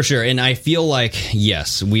bit. For sure. And I feel like,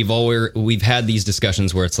 yes, we've had these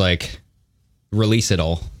discussions where it's like, release it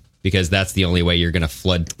all, because that's the only way you're going to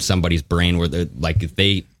flood somebody's brain where they're like, if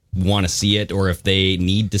they want to see it or if they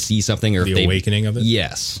need to see something or the if they awakening of it.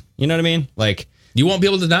 Yes. You know what I mean? Like, you won't be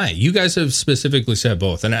able to deny it. You guys have specifically said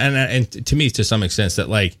both. And to me, to some extent, that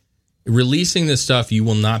like releasing this stuff, you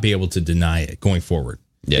will not be able to deny it going forward.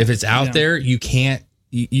 Yeah. If it's out there, you can't,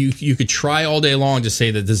 you could try all day long to say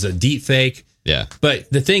that this is a deep fake. Yeah. But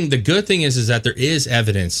the good thing is that there is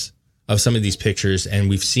evidence of some of these pictures, and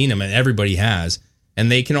we've seen them, and everybody has,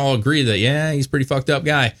 and they can all agree that, yeah, he's a pretty fucked up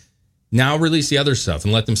guy. Now release the other stuff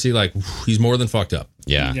and let them see, like, he's more than fucked up.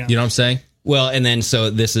 Yeah. You know what I'm saying? Well, and then, so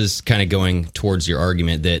this is kind of going towards your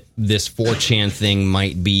argument that this 4chan thing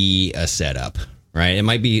might be a setup, right? It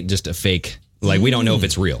might be just a fake, like, we don't know if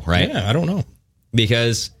it's real, right? Yeah, I don't know.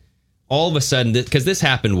 Because all of a sudden, because this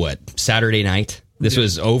happened, Saturday night? This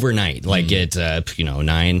was overnight, like at,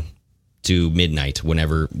 9 to midnight,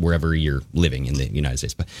 wherever you're living in the United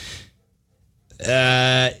States. But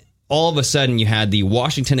all of a sudden, you had the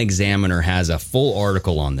Washington Examiner has a full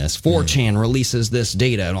article on this. 4chan releases this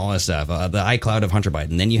data and all that stuff. The iCloud of Hunter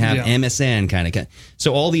Biden. Then you have MSN kind of.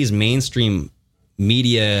 So all these mainstream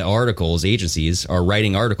media articles, agencies are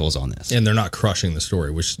writing articles on this, and they're not crushing the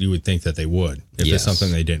story, which you would think that they would if it's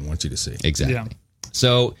something they didn't want you to see. Exactly. Yeah.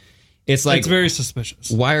 So it's like, it's very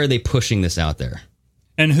suspicious. Why are they pushing this out there?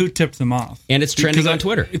 And who tipped them off? And it's trending on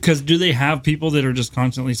Twitter. Because do they have people that are just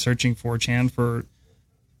constantly searching 4chan for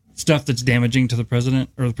stuff that's damaging to the president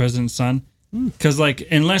or the president's son? Because, like,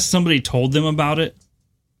 unless somebody told them about it,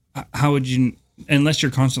 how would you, unless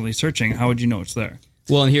you're constantly searching, how would you know it's there?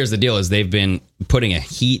 Well, and here's the deal is they've been putting a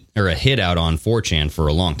hit out on 4chan for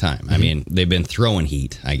a long time. I mean, they've been throwing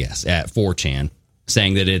heat, I guess, at 4chan,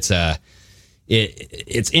 saying that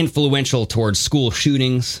it's influential towards school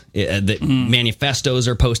shootings. The manifestos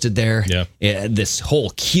are posted there. Yeah. This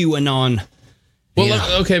whole QAnon.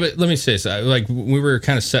 Well, okay, but let me say this. Like, we were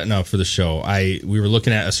kind of setting up for the show. We were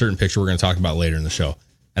looking at a certain picture we're going to talk about later in the show,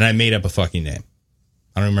 and I made up a fucking name.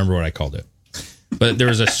 I don't remember what I called it. But there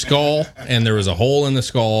was a skull, and there was a hole in the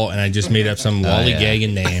skull, and I just made up some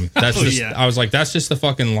lollygagging name. That's I was like, that's just the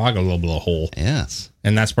fucking Logalobo hole. Yes.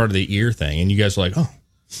 And that's part of the ear thing. And you guys were like, oh.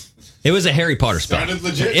 It was a Harry Potter spell.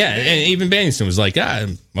 Legit. Yeah, and even Banningston was like,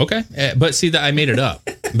 okay. But see, that I made it up.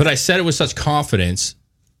 But I said it with such confidence,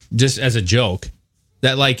 just as a joke,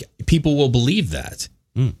 that, like, people will believe that.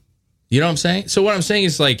 You know what I'm saying? So what I'm saying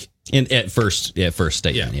is, like... At first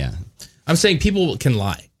statement, yeah. I'm saying people can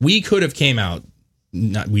lie. We could have came out...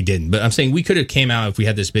 we didn't, but I'm saying we could have came out if we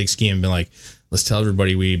had this big scheme and been like, let's tell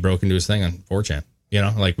everybody we broke into his thing on 4chan. You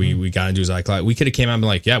know, like we got into his iCloud. We could have came out and been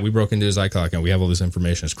like, yeah, we broke into his iCloud and we have all this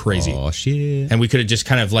information. It's crazy. Oh, shit. And we could have just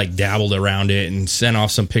kind of like dabbled around it and sent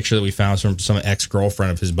off some picture that we found from some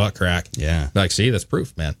ex-girlfriend of his butt crack. Yeah. Be like, see, that's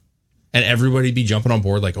proof, man. And everybody be jumping on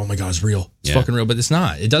board like, oh my God, it's real. It's fucking real. But it's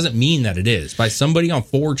not. It doesn't mean that it is. By somebody on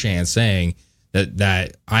 4chan saying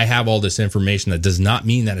that I have all this information, that does not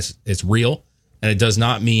mean that it's real. And it does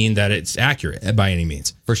not mean that it's accurate by any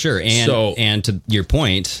means. For sure. And to your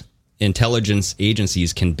point, intelligence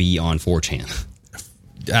agencies can be on 4chan.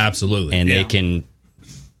 Absolutely. And they can...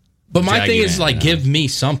 But my thing is, like, give me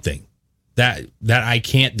something that I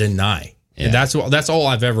can't deny. Yeah. And that's all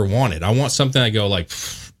I've ever wanted. I want something I go, like,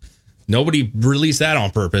 nobody released that on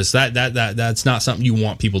purpose. That's not something you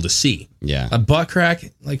want people to see. Yeah. A butt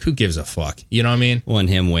crack, like, who gives a fuck? You know what I mean? Well, and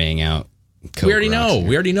him weighing out. We already know.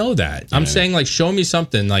 We already know that. Yeah. I'm saying, like, show me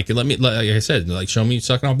something. Like I said, like, show me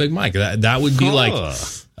sucking on Big Mike. That would be like,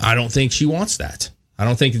 I don't think she wants that. I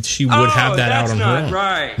don't think she would have that out on her own.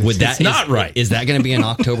 Right. It's not right. Is that going to be an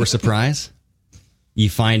October surprise? You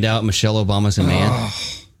find out Michelle Obama's a man.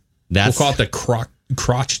 We'll call it the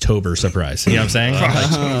Crotchtober surprise. You know what I'm saying?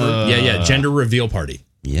 Yeah. Gender reveal party.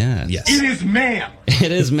 Yeah. Yes. It is ma'am.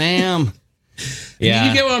 It is ma'am. Yeah. Do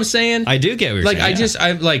you get what I'm saying? I do get what you're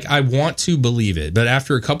saying. I want to believe it, but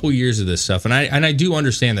after a couple years of this stuff, and I do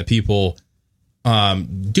understand that people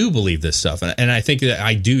do believe this stuff, and I think that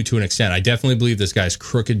I do to an extent. I definitely believe this guy's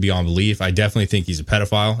crooked beyond belief. I definitely think he's a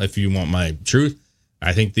pedophile. If you want my truth,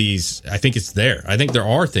 I think it's there. I think there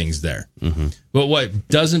are things there. Mm-hmm. But what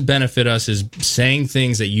doesn't benefit us is saying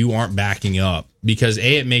things that you aren't backing up, because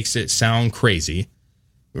it makes it sound crazy.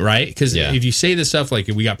 Right? Because if you say this stuff like,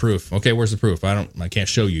 we got proof. Okay, where's the proof? I can't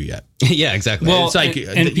show you yet. Yeah, exactly. Well, it's like,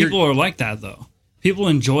 and people are like that, though. People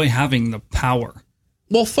enjoy having the power.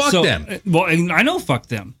 Well, fuck them. Well, I know fuck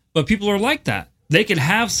them. But people are like that. They could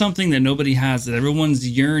have something that nobody has, that everyone's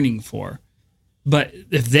yearning for. But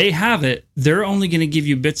if they have it, they're only going to give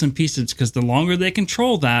you bits and pieces, because the longer they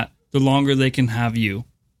control that, the longer they can have you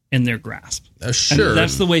in their grasp. Sure. And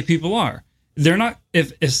that's the way people are. They're not,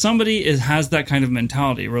 if somebody has that kind of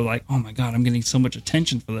mentality, we're like, oh my God, I'm getting so much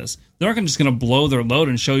attention for this. They're not just going to blow their load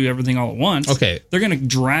and show you everything all at once. Okay. They're going to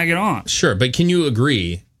drag it on. Sure, but can you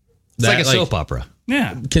agree it's like a soap opera?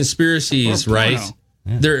 Yeah. Conspiracies, right?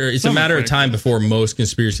 Yeah. It's a matter of time before most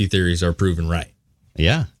conspiracy theories are proven right.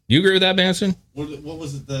 Yeah. You agree with that, Manson? What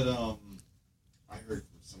was it that I heard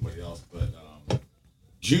from somebody else, but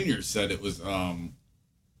Junior said it was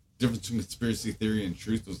difference between conspiracy theory and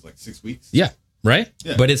truth was like 6 weeks. Yeah, right?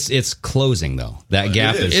 Yeah. But it's closing, though. That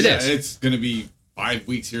gap is. It is. It's going to be 5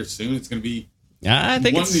 weeks here soon. It's going to be. I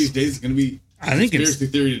think one of these days it's going to be. I think conspiracy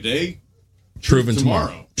theory today, proven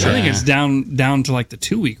tomorrow. I think it's down to like the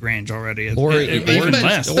 2 week range already, or even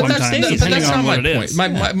less. But that's not my point. Is.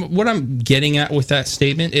 What I'm getting at with that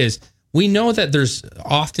statement is, we know that there's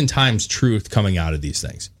oftentimes truth coming out of these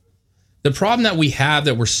things. The problem that we have,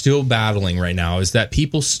 that we're still battling right now, is that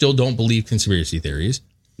people still don't believe conspiracy theories.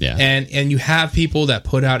 Yeah. And you have people that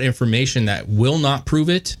put out information that will not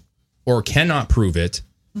prove it or cannot prove it,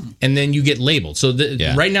 and then you get labeled. So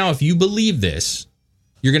right now, if you believe this,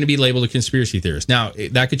 you're going to be labeled a conspiracy theorist. Now,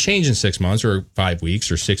 that could change in 6 months or 5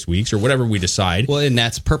 weeks or 6 weeks or whatever we decide. Well, and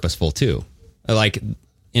that's purposeful, too. Like,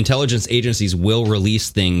 intelligence agencies will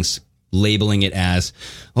release things labeling it as,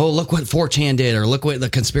 oh, look what 4chan did, or look what the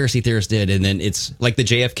conspiracy theorists did. And then it's like the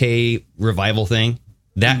JFK revival thing.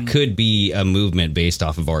 That could be a movement based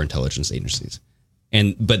off of our intelligence agencies.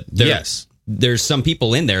 But there's some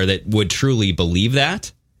people in there that would truly believe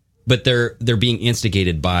that, but they're being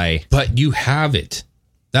instigated by. But you have it.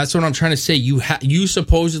 That's what I'm trying to say. You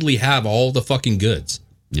supposedly have all the fucking goods.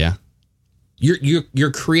 Yeah.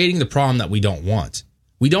 You're creating the problem that we don't want.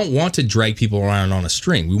 We don't want to drag people around on a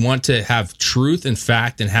string. We want to have truth and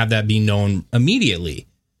fact and have that be known immediately.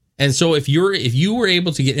 And so if you were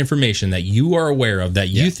able to get information that you are aware of, that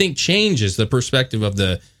you think changes the perspective of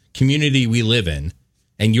the community we live in,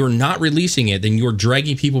 and you're not releasing it, then you're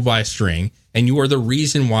dragging people by a string, and you are the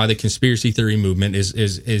reason why the conspiracy theory movement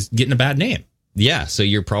is getting a bad name. Yeah, so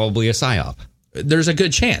you're probably a psyop. There's a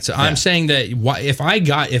good chance. Yeah. I'm saying that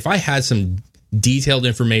if I had some detailed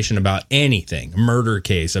information about anything, a murder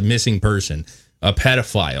case, a missing person, a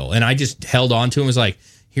pedophile, and I just held on to him, was like,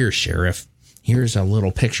 here, Sheriff, here's a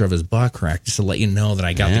little picture of his butt crack just to let you know that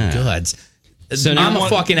I got the goods. So I'm a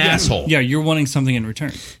fucking asshole. Yeah, you're wanting something in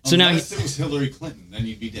return. So unless it was Hillary Clinton, then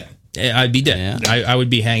you'd be dead. I'd be dead. Yeah. I would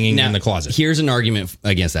be hanging in the closet. Here's an argument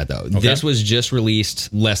against that, though. Okay. This was just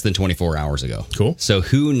released less than 24 hours ago. Cool. So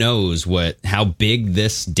who knows how big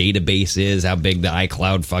this database is, how big the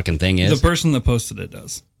iCloud fucking thing is. The person that posted it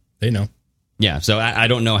does. They know. Yeah, so I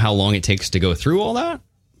don't know how long it takes to go through all that.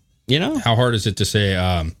 You know? How hard is it to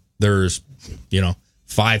say there's,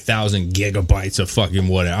 5,000 gigabytes of fucking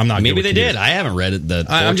whatever? I'm not. Maybe they did. I haven't read it.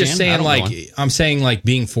 I'm just saying, like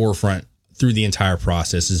being forefront through the entire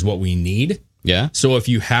process is what we need. Yeah. So if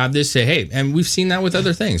you have this, say, hey, and we've seen that with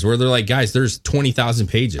other things where they're like, guys, there's 20,000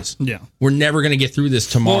 pages. Yeah. We're never going to get through this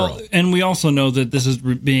tomorrow. Well, and we also know that this is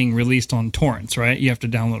being released on torrents, right? You have to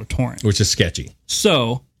download a torrent, which is sketchy.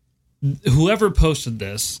 So whoever posted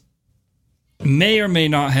this may or may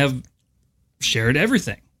not have shared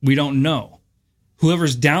everything. We don't know.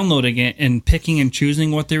 Whoever's downloading it and picking and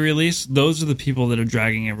choosing what they release, those are the people that are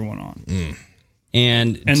dragging everyone on. Mm.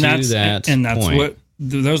 And that's point, what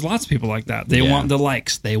there's lots of people like that. They want the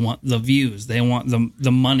likes, they want the views, they want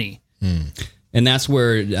the money. Mm. And that's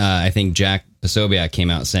where I think Jack Posobiec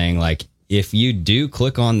came out saying, like, if you do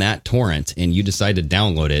click on that torrent and you decide to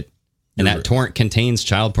download it, and that torrent contains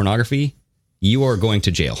child pornography, you are going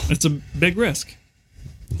to jail. It's a big risk,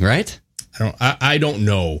 right? I don't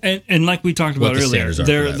know. And like we talked about earlier,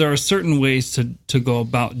 there are certain ways to go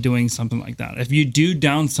about doing something like that. If you do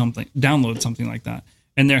download something like that,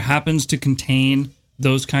 and there happens to contain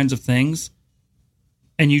those kinds of things,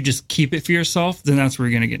 and you just keep it for yourself, then that's where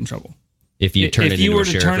you're going to get in trouble. If you turn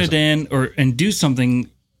it in and do something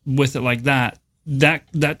with it like that,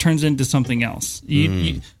 that turns into something else.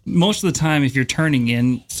 You, most of the time, if you're turning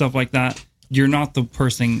in stuff like that, you're not the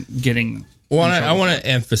person getting. Well, I want to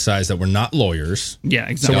emphasize that we're not lawyers. Yeah,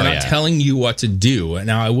 exactly. So we're not telling you what to do.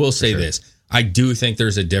 Now, I will say this. I do think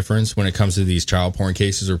there's a difference when it comes to these child porn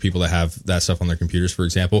cases or people that have that stuff on their computers, for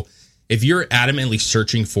example. If you're adamantly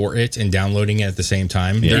searching for it and downloading it at the same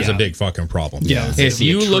time, there's a big fucking problem. Yeah. If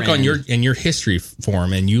you look on your history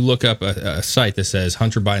form and you look up a site that says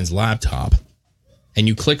Hunter Biden's laptop and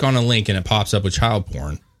you click on a link and it pops up with child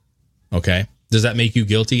porn, okay? Does that make you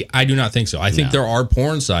guilty? I do not think so. I think there are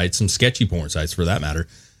porn sites, some sketchy porn sites for that matter,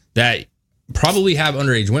 that probably have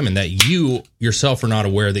underage women that you yourself are not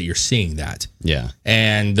aware that you're seeing that. Yeah.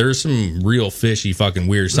 And there's some real fishy fucking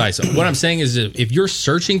weird sites. What I'm saying is if you're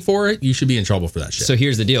searching for it, you should be in trouble for that shit. So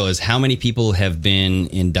here's the deal is how many people have been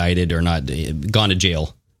indicted or not gone to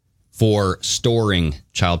jail for storing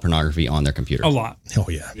child pornography on their computer? A lot. Oh,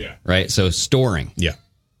 yeah. Yeah. Right? So storing. Yeah.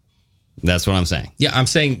 That's what I'm saying. Yeah, I'm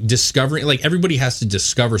saying discovering, like everybody has to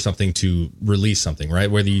discover something to release something,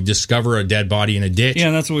 right? Whether you discover a dead body in a ditch.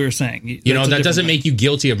 Yeah, that's what we were saying. You know, that doesn't make you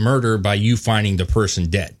guilty of murder by you finding the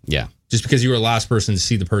person dead. Yeah. Just because you were the last person to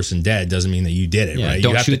see the person dead doesn't mean that you did it, right?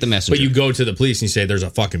 Don't shoot the messenger. But you go to the police and you say there's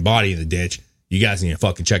a fucking body in the ditch. You guys need to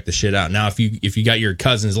fucking check the shit out. Now, if you got your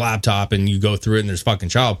cousin's laptop and you go through it and there's fucking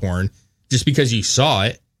child porn, just because you saw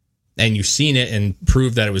it and you've seen it and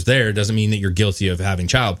proved that it was there doesn't mean that you're guilty of having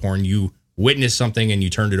child porn. You witnessed something and you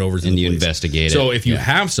turned it over to the police. And you investigate it. So if you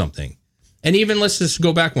have something, and even let's just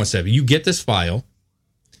go back one step. You get this file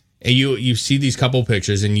and you see these couple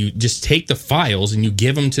pictures and you just take the files and you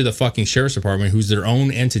give them to the fucking sheriff's department, who's their own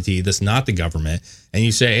entity that's not the government. And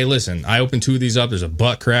you say, hey, listen, I opened 2 of these up. There's a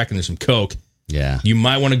butt crack and there's some coke. Yeah. You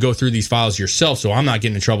might want to go through these files yourself so I'm not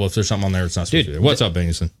getting in trouble if there's something on there that's not supposed to be there. What's up,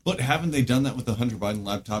 Benson? But haven't they done that with the Hunter Biden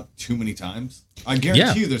laptop too many times? I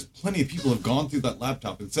guarantee you there's plenty of people who have gone through that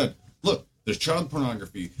laptop and said, look, there's child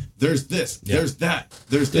pornography. There's this. There's that.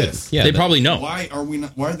 There's this. Yeah, they probably know. Why are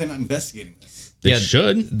they not investigating this? They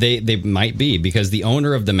should. They might be, because the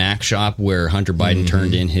owner of the Mac shop where Hunter Biden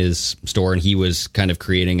turned in his store and he was kind of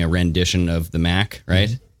creating a rendition of the Mac, right?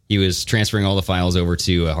 Mm-hmm. He was transferring all the files over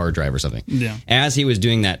to a hard drive or something. Yeah. As he was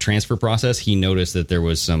doing that transfer process, he noticed that there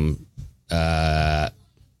was some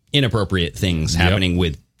inappropriate things happening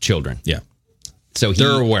with children. Yeah. So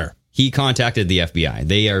they're aware. He contacted the FBI.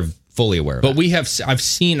 They are fully aware of it. I've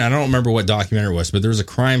seen, I don't remember what documentary it was, but there was a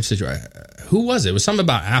crime situation. Who was it? It was something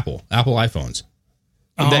about Apple iPhones.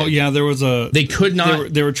 Oh yeah, there was a. They could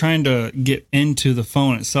not. They were trying to get into the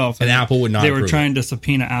phone itself, and Apple would not. They were trying to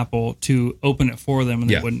subpoena Apple to open it for them, and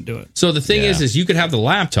Yeah. they wouldn't do it. So the thing is you could have the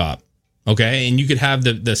laptop, okay, and you could have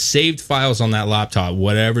the saved files on that laptop,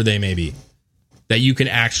 whatever they may be, that you can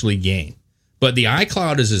actually gain. But the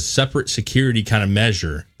iCloud is a separate security kind of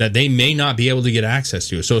measure that they may not be able to get access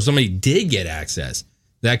to. So if somebody did get access,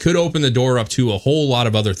 that could open the door up to a whole lot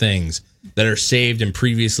of other things that are saved and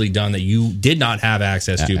previously done that you did not have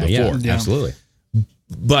access to before. Yeah, absolutely.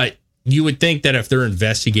 But you would think that if they're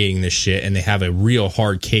investigating this shit and they have a real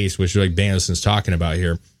hard case, which like Bandelson's talking about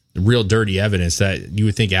here, real dirty evidence, that you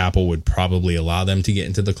would think Apple would probably allow them to get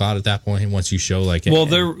into the cloud at that point once you show like... Well,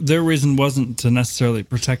 their reason wasn't to necessarily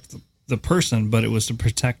protect the person, but it was to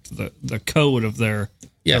protect the code of their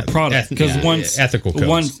product. Because once ethical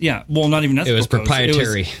codes. Well, not even ethical. It was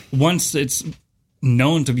proprietary. Once it's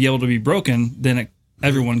known to be able to be broken, then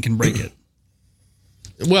everyone can break it.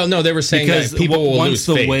 Well, no, they were saying that people will lose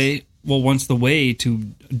faith. Once the way to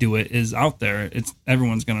do it is out there,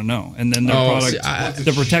 everyone's going to know, and then their product,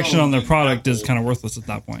 the protection on their product is kind of worthless at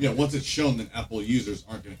that point. Yeah, once it's shown, then Apple users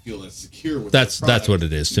aren't going to feel as secure with that's what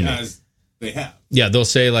it is to me. As they have. Yeah, they'll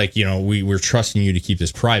say like, we're trusting you to keep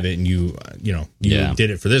this private, and you did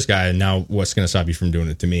it for this guy, and now what's going to stop you from doing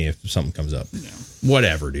it to me if something comes up? Yeah.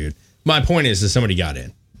 Whatever, dude. My point is that somebody got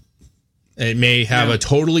in. It may have a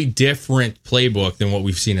totally different playbook than what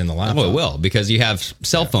we've seen in the laptop. Well, it will, because you have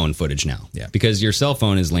cell phone footage now. Yeah. Because your cell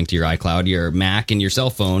phone is linked to your iCloud, your Mac, and your cell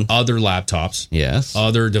phone. Other laptops. Yes.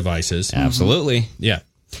 Other devices. Absolutely. Yeah.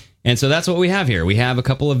 And so that's what we have here. We have a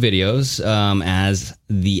couple of videos as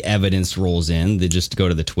the evidence rolls in. They just go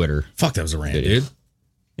to the Twitter. Fuck, that was a rant, dude.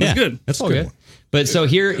 That's good. That's all good. But so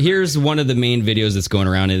here's one of the main videos that's going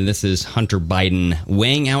around, and this is Hunter Biden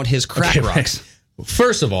weighing out his crack rocks.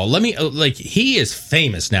 First of all, let me he is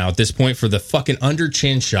famous now at this point for the fucking under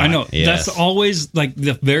chin shot. I know. Yes. That's always like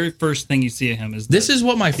the very first thing you see of him is this is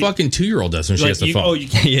what my fucking 2-year-old does when she has the phone. Oh, you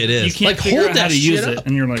can't, it is. You can't like figure hold out that how to shit use up. it,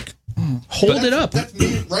 and you're like, hold it up. That's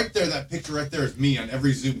me right there. That picture right there is me on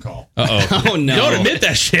every Zoom call. Uh-oh. Oh no! Don't admit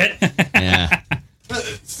that shit. Yeah.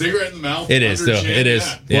 Cigarette in the mouth. It is though. It is.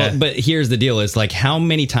 Yeah. Well, but here's the deal: is like how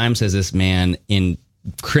many times has this man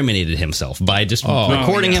incriminated himself by just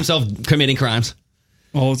recording himself committing crimes?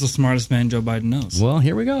 Oh, it's the smartest man Joe Biden knows. Well,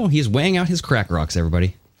 here we go. He's weighing out his crack rocks,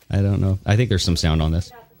 everybody. I don't know. I think there's some sound on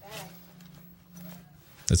this.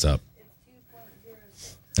 It's up.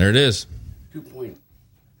 There it is. 2.20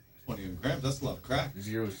 grams. That's a lot of crack.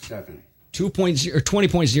 0.07. 2.0 or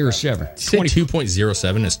 20.07.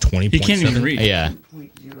 2.07 is 20.7. He can't even read. Yeah.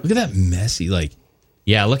 Look at that messy,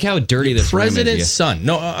 Yeah, look how dirty this room is. President's son.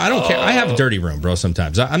 No, I don't care. I have a dirty room, bro.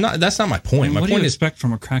 Sometimes I'm not. That's not my point. My What do point you is, expect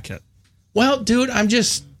from a crackhead? well, dude, I'm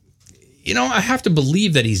just, I have to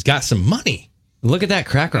believe that he's got some money. Look at that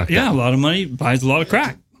crack rock. Yeah, a lot of money buys a lot of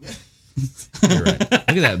crack. You're right. Look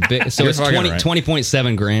at that big. So You're it's fucking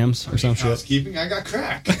 20.7 grams or some shit. Housekeeping, I got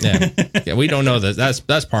crack. Yeah, we don't know that.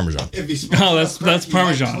 That's Parmesan. If he smokes Oh, that's crack, he might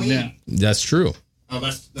Parmesan. clean. Yeah, that's true. Oh,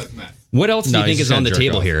 that's math. What else do No, you think he's is on the gonna jerk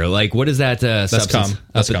table off. here? Like, what is that? That's substance? cum.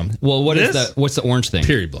 That's cum. Well, what's the orange thing?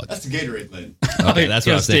 Period blood. That's the Gatorade lid. Okay, that's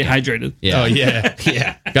what I was Stay thinking. hydrated. Yeah. Oh yeah,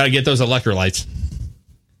 yeah. Got to get those electrolytes.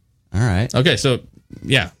 All right. Okay, so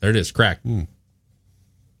yeah, there it is. Crack.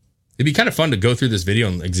 It'd be kind of fun to go through this video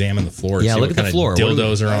and examine the floor. And Yeah, see look what at the kind floor. of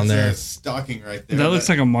dildos are on there. That's a stocking right there. That looks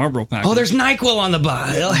like a Marlboro pack. Oh, there's NyQuil on the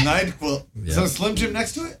bottom. NyQuil. Is that a Slim Jim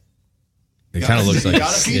next to it? It kind of looks like. You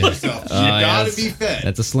gotta feed yourself. You gotta be fed.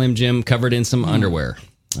 That's a Slim Jim covered in some underwear.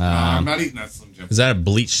 I'm not eating that Slim Jim. Is that a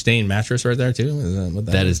bleach stained mattress right there too? Is that what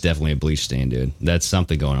That is definitely a bleach stain, dude. That's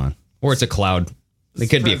something going on. Or it's a cloud. It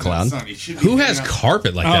could be a cloud. Who has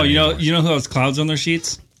carpet like that? Oh, you anymore? know who has clouds on their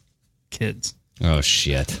sheets? Kids. Oh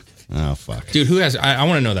shit. Oh fuck. Dude, who has? I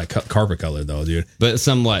want to know that carpet color though, dude. But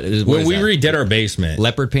somewhat. When we redid our basement,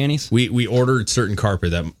 leopard panties. We ordered certain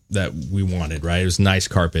carpet that we wanted. Right, it was nice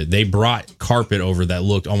carpet. They brought carpet over that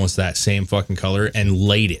looked almost that same fucking color and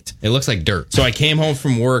laid it. It looks like dirt. So I came home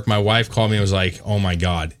from work. My wife called me and was like, "Oh my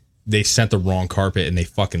god, they sent the wrong carpet and they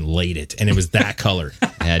fucking laid it, and it was that color."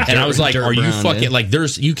 Yeah, and I was like, "Are you brown, fucking dude. like?"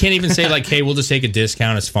 You can't even say like, "Hey, we'll just take a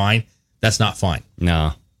discount. It's fine." That's not fine.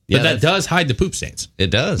 No. But that does hide the poop stains. It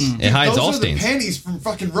does. It hides all Those are stains. the panties from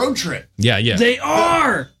fucking Road Trip. Yeah, yeah. They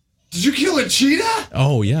are. Did you kill a cheetah?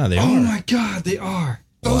 Oh yeah, they Oh are. my god, they are.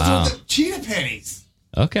 Those are the cheetah panties.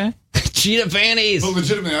 Okay. Cheetah panties. Well,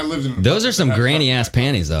 legitimately, I lived in a Those are some granny ass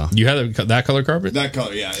panties, though. You had that color carpet? that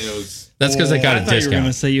color. Yeah, it was. That's because they got I a thought you were going to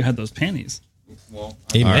discount. say you had those panties. Well,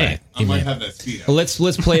 He may. Right. I might have that speed. Well, let's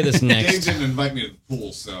play this next. Dave didn't invite me to the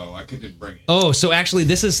pool, so I couldn't bring it. Oh, so actually,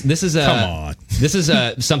 this is Come on. This is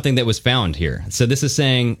something that was found here. So this is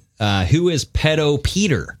saying who is pedo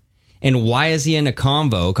Peter, and why is he in a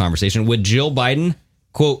conversation with Jill Biden,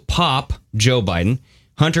 quote Pop Joe Biden,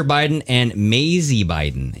 Hunter Biden, and Maisie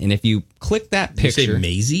Biden. And if you click that picture, you say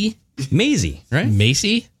Maisie, Maisie, right?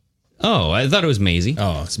 Macy. Oh, I thought it was Maisie.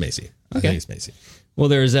 Oh, it's Macy. I think it's Macy. Well,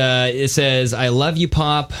 there's it says, I love you,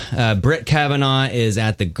 Pop. Brett Kavanaugh is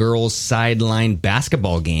at the girls' sideline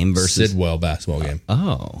basketball game versus Sidwell basketball game.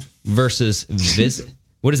 Versus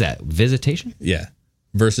what is that? Visitation? Yeah.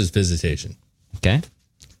 Versus visitation. Okay.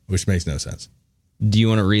 Which makes no sense. Do you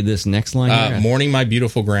want to read this next line here? Morning, my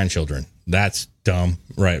beautiful grandchildren. That's dumb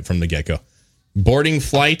right from the get-go. Boarding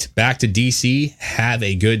flight back to D.C. Have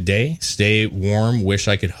a good day. Stay warm. Wish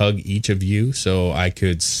I could hug each of you so I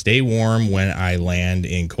could stay warm when I land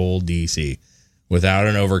in cold D.C. Without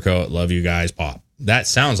an overcoat. Love you guys, Pop. That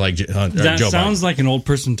sounds like Joe Biden. Like an old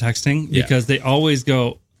person texting because they always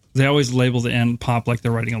label the end Pop like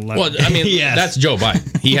they're writing a letter. Well, I mean, that's Joe Biden.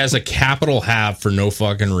 He has a capital have for no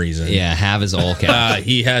fucking reason. Yeah, have is all capital.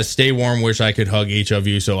 He has stay warm, wish I could hug each of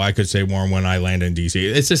you so I could stay warm when I land in D.C.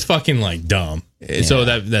 It's just fucking like dumb. Yeah. So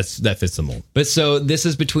that fits the mold. But so this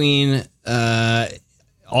is between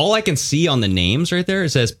all I can see on the names right there. It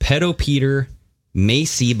says Pedo Peter,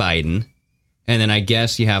 Macy Biden, and then I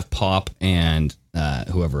guess you have Pop and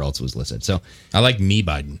whoever else was listed. So I like me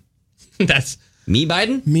Biden. That's me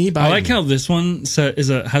Biden? Me Biden. I like how this one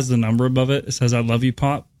has the number above it. It says, I love you,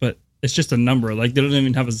 Pop, but it's just a number. Like, they don't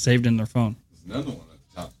even have it saved in their phone. There's another one at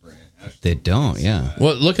the top brand. They don't, yeah.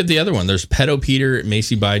 Well, look at the other one. There's Pedo Peter,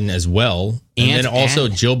 Macy Biden as well. And then also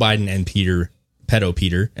Jill Biden and Pedo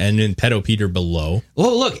Peter, and then Pedo Peter below.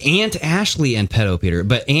 Well, look, Aunt Ashley and Pedo Peter,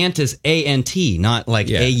 but Aunt is A-N-T, not like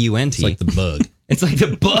A-U-N-T. It's like the bug. It's like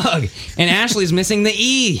the bug. And Ashley's missing the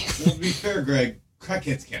E. Well, to be fair, Greg,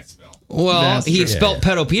 crackheads can't spell. Well, he spelled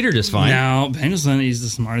Pedo Peter just fine. Now, Danielson, he's the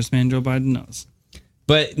smartest man Joe Biden knows.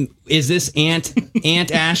 But is this Aunt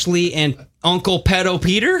Ashley and Uncle Pedo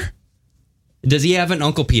Peter? Does he have an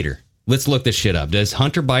Uncle Peter? Let's look this shit up. Does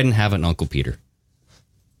Hunter Biden have an Uncle Peter?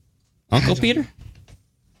 Uncle Peter?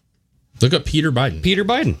 Look up Peter Biden. Peter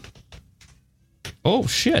Biden. Oh,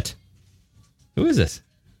 shit. Who is this?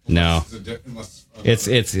 No.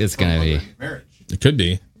 It's going to be. It could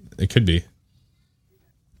be. It could be.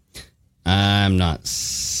 I'm not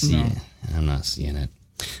seeing it.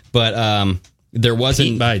 But there wasn't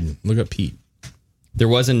Pete Biden. Look up Pete. There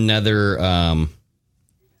was another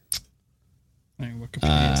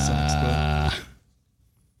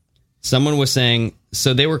someone was saying,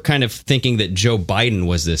 so they were kind of thinking that Joe Biden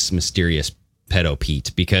was this mysterious pedo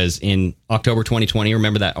Pete because in October 2020,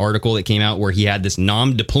 remember that article that came out where he had this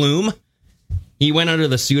nom de plume? He went under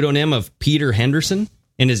the pseudonym of Peter Henderson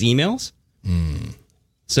in his emails.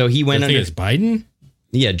 So he went under. It's Biden?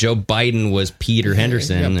 Yeah, Joe Biden was Peter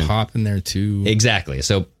Henderson. Yeah, Pop in there too. Exactly.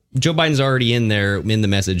 So Joe Biden's already in there in the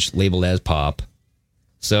message labeled as Pop.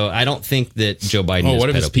 So I don't think that Joe Biden is what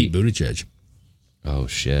if pedo it's Pete Buttigieg? Oh,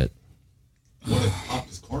 shit. What if Pop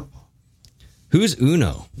is Corn Pop? Who's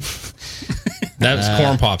Uno? That's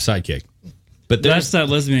Corn Pop's sidekick. But that's that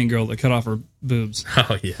lesbian girl that cut off her boobs.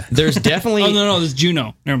 Oh, yeah. There's definitely... Oh, no, this is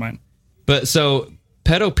Juno. Never mind. But so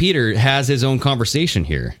Pedo Peter has his own conversation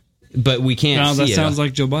here, but we can't see that it. Sounds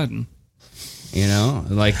like Joe Biden. You know,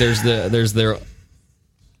 like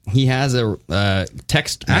he has a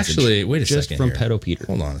text message. Actually, wait a just second from here. Pedo Peter.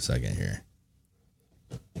 Hold on a second here.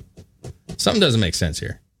 Something doesn't make sense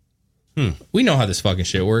here. We know how this fucking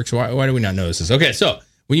shit works. Why do we not notice this? Okay, so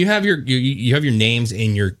when you have you have your names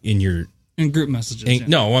in group messages.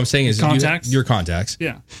 No, what I'm saying is contacts. Your contacts.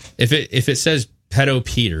 Yeah. If it says Pedo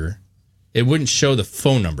Peter, it wouldn't show the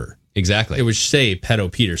phone number. Exactly. It would say Pedo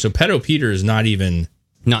Peter. So Pedo Peter is not even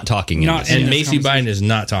talking. And Macy Biden is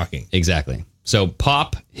not talking. Exactly. So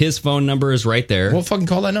Pop, his phone number is right there. Well, fucking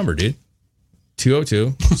call that number, dude.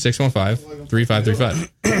 202-615-3535.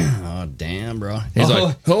 Oh, damn, bro. He's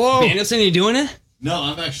like, hello. Danielson, you doing it? No,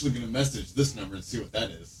 I'm actually going to message this number and see what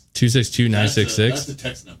that is. 262-966. That's a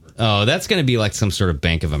text number. Oh, that's going to be like some sort of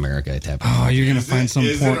Bank of America type. Oh, you're going to find some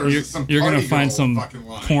porn. You're going to find some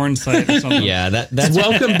porn site or something. Yeah, that's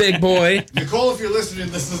welcome, big boy. Nicole, if you're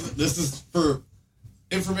listening, this is for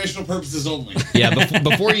informational purposes only. Yeah,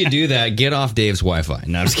 before you do that, get off Dave's Wi-Fi.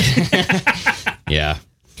 No, I'm just kidding. Yeah.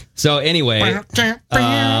 So anyway,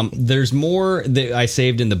 there's more that I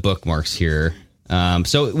saved in the bookmarks here.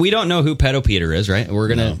 So we don't know who Pedo Peter is, right? We're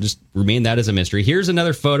going to just remain that as a mystery. Here's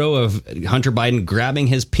another photo of Hunter Biden grabbing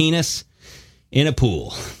his penis in a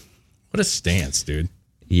pool. What a stance, dude.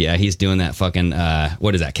 Yeah, he's doing that fucking,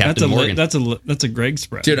 what is that, Captain Morgan? That's a Greg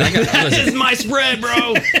spread. Dude, that is my spread,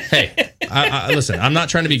 bro. Hey, listen, I'm not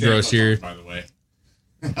trying to be gross here. By the way.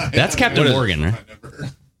 That's Captain Morgan, right?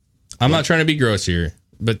 I'm not trying to be gross here,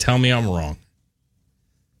 but tell me I'm wrong.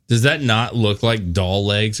 Does that not look like doll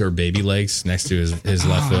legs or baby legs next to his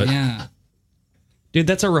left foot? Yeah. Dude,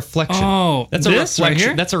 that's a reflection. Oh, that's a reflection. Right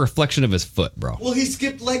here? That's a reflection of his foot, bro. Well, he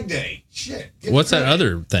skipped leg day. Shit. What's that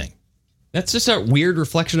other thing? That's just a weird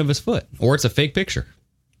reflection of his foot, or it's a fake picture.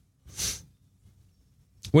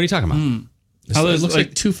 What are you talking about? It looks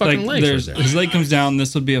like two fucking legs. His leg comes down.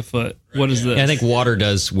 This would be a foot. Right, what is this? Yeah, I think water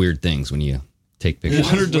does weird things when you take pictures.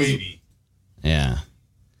 Water does. Yeah.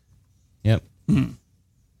 Yep.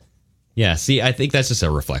 Yeah. See, I think that's just a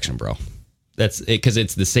reflection, bro. That's it because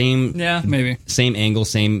it's the same. Yeah, maybe same angle,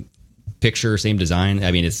 same picture, same design.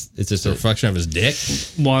 I mean, it's just a reflection of his dick.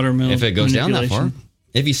 Watermelon. If it goes down that far,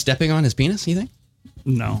 if he's stepping on his penis, you think?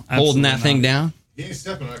 No, holding that thing down. He ain't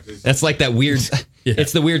stepping on it. That's like that weird. Yeah.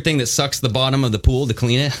 It's the weird thing that sucks the bottom of the pool to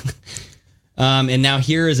clean it. And now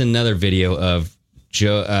here is another video of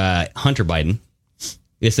Hunter Biden.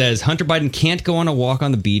 It says Hunter Biden can't go on a walk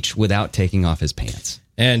on the beach without taking off his pants.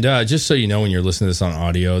 And just so you know, when you're listening to this on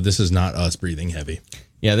audio, this is not us breathing heavy.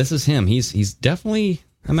 Yeah, this is him. He's definitely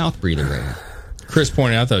a mouth breather right now. Chris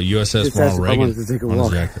pointed out, though, USS Ronald Reagan to take a on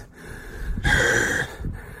walk. his jacket.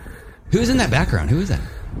 Who's in that background? Who is that?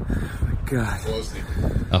 Oh my God.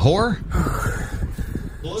 A whore?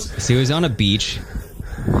 See, he was on a beach.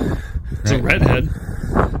 It's a redhead.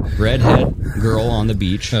 Redhead girl on the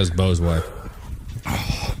beach. That was Bo's wife.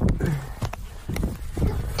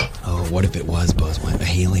 Oh, what if it was Bo's wife?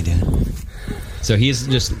 Haley did. So he's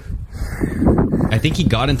just... I think he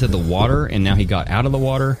got into the water, and now he got out of the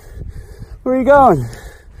water. Where are you going?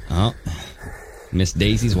 Oh, Miss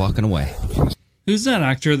Daisy's walking away. Who's that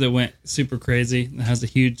actor that went super crazy and has the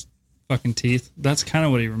huge fucking teeth? That's kind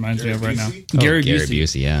of what he reminds me of right now. Gary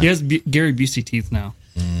Busey, yeah. He has Gary Busey teeth now.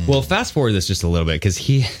 Well, fast forward this just a little bit because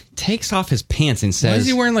he takes off his pants and says... Why is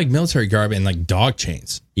he wearing like military garb and like dog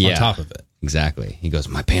chains on top of it? Exactly. He goes,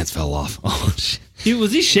 my pants fell off. Oh, shit.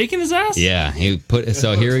 Was he shaking his ass? Yeah.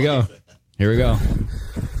 So here we go. Here we go.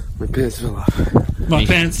 My pants fell off. My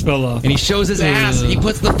pants fell off. And he shows his ass. He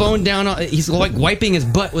puts the phone down. He's like wiping his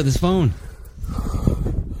butt with his phone.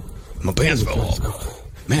 My pants fell off.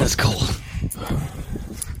 Man, it's cold.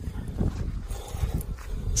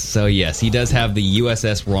 So, yes, he does have the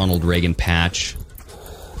USS Ronald Reagan patch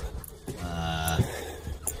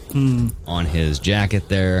on his jacket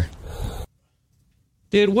there.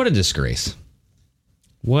 Dude, what a disgrace.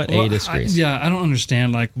 What a disgrace. I don't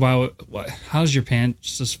understand. Like, why? How does your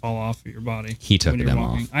pants just fall off of your body? He took them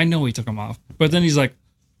off. I know he took them off. But then he's like,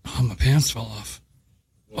 oh, my pants fell off.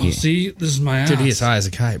 Oh, see? This is my ass. Dude, he's high as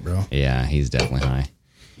a kite, bro. Yeah, he's definitely high.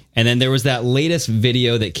 And then there was that latest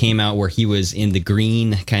video that came out where he was in the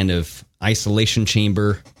green kind of isolation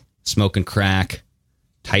chamber, smoking crack,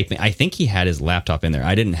 typing. I think he had his laptop in there.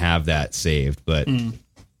 I didn't have that saved, but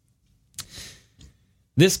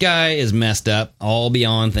this guy is messed up all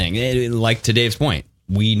beyond thing. Like to Dave's point,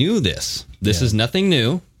 we knew this. This is nothing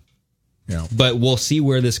new. Yeah. But we'll see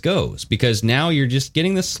where this goes because now you're just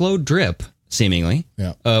getting this slow drip, seemingly,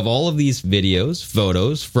 of all of these videos,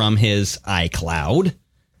 photos from his iCloud.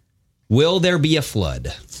 Will there be a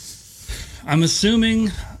flood? I'm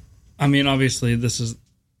assuming, I mean, obviously, this is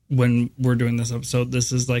when we're doing this episode,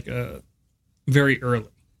 this is like a very early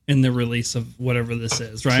in the release of whatever this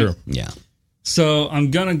is, right? Sure. Yeah. So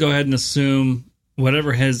I'm going to go ahead and assume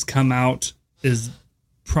whatever has come out is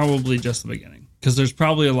probably just the beginning because there's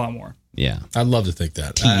probably a lot more. Yeah. I'd love to think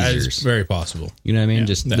that. Teasers. It's very possible. You know what I mean?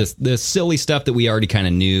 Just the silly stuff that we already kind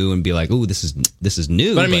of knew and be like, "Ooh, this is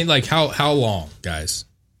new." But I mean, like, how long, guys?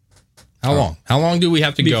 How long? How long do we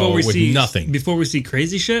have to go with nothing? Before we see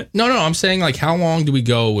crazy shit? No, I'm saying, like, how long do we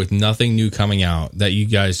go with nothing new coming out that you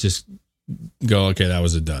guys just go, okay, that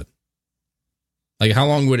was a dud? Like, how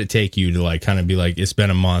long would it take you to, like, kind of be like, it's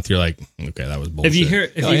been a month, you're like, okay, that was bullshit.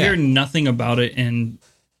 If you hear nothing about it in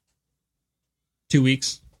 2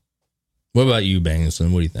 weeks. What about you,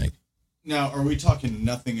 Bangson? What do you think? Now, are we talking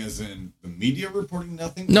nothing as in the media reporting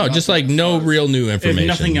nothing? No, just like no real new information.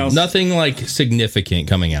 Nothing else. Nothing like significant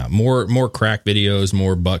coming out. More crack videos,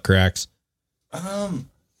 more butt cracks. I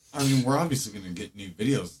mean, we're obviously going to get new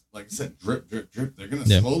videos. Like I said, drip, drip, drip. They're going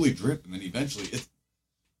to slowly drip, and then eventually,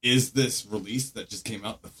 is this release that just came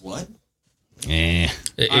out the flood? I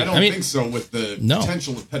don't think so. With the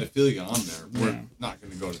potential of pedophilia on there, we're not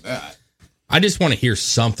going to go to that. I just want to hear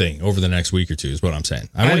something over the next week or two is what I'm saying.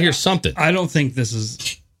 I want to hear something. I don't think this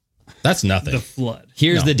is... That's nothing. The flood.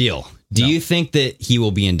 Here's the deal. Do you think that he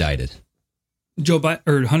will be indicted? Joe Biden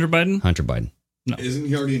or Hunter Biden? Hunter Biden. No. Isn't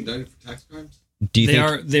he already indicted for tax crimes?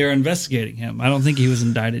 They are investigating him. I don't think he was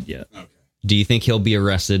indicted yet. Okay. Do you think he'll be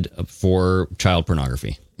arrested for child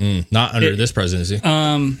pornography? Not under this presidency.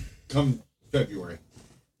 Come February.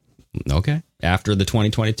 Okay. After the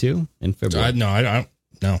 2022 in February? I don't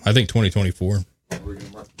know. I think 2024. Are we going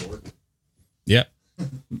to mark the board? Yeah.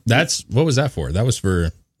 What was that for? That was for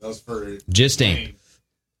Gisting.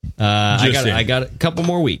 I got a couple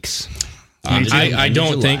more weeks. I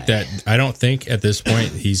don't think at this point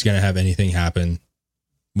he's going to have anything happen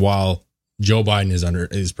while Joe Biden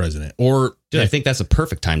is president. Or I think that's a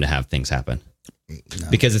perfect time to have things happen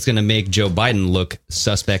because it's going to make Joe Biden look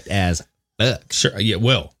suspect as fuck. Sure, yeah,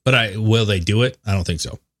 will. But will they do it? I don't think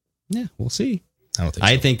so. Yeah, we'll see. I don't think.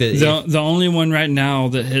 I so. think that the only one right now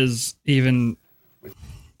that is even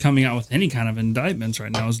coming out with any kind of indictments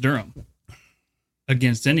right now is Durham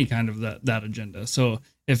against any kind of that agenda. So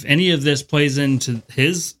if any of this plays into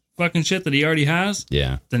his fucking shit that he already has,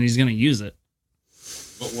 then he's going to use it.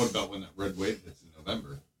 But what about when that red wave hits in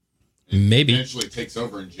November? Maybe eventually takes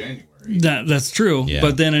over in January. That's true,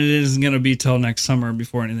 but then it isn't going to be till next summer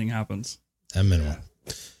before anything happens. At minimum.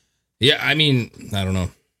 Yeah, I mean, I don't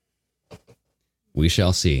know. We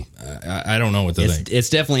shall see. I don't know what to think. It's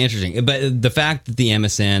definitely interesting, but the fact that the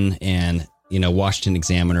MSN and Washington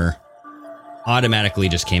Examiner automatically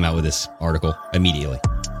just came out with this article immediately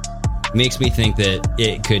makes me think that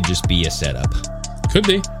it could just be a setup. Could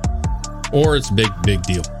be, or it's a big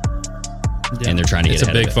deal. Yeah. And they're trying to get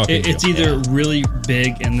ahead of it. It's a big fucking deal. It's either really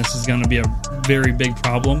big and this is going to be a very big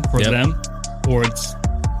problem for them, or it's...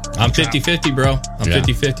 I'm 50-50, bro. I'm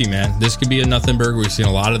 50-50, man. This could be a nothing burger. We've seen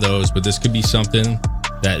a lot of those, but this could be something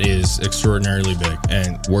that is extraordinarily big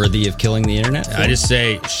and worthy of killing the internet. I just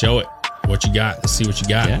say, show it. What you got. Let's see what you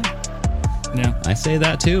got. Yeah. I say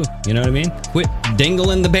that too. You know what I mean? Quit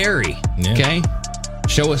dingling the berry. Yeah. Okay?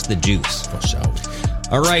 Show us the juice. For sure.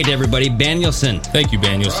 All right, everybody. Danielson. Thank you,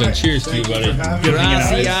 Danielson. Right. Cheers to you, buddy.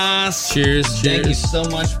 Gracias. Cheers. Thank you so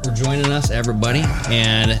much for joining us, everybody.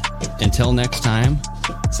 And until next time,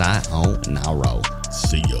 sayonara.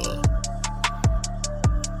 See ya.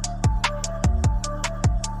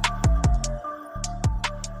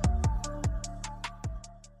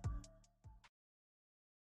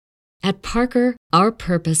 At Parker, our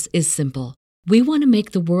purpose is simple. We want to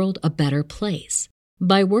make the world a better place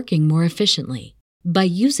by working more efficiently, by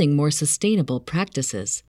using more sustainable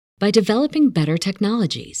practices, by developing better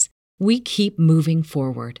technologies. We keep moving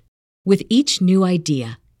forward. With each new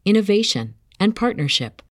idea, innovation, and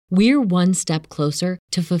partnership, we're one step closer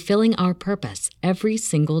to fulfilling our purpose every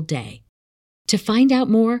single day. To find out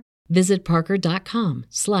more, visit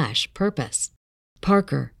parker.com/purpose.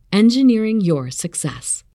 Parker, engineering your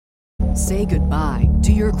success. Say goodbye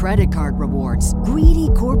to your credit card rewards. Greedy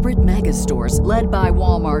corporate mega stores, led by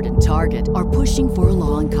Walmart and Target, are pushing for a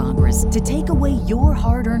law in Congress to take away your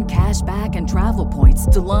hard-earned cash back and travel points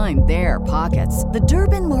to line their pockets. The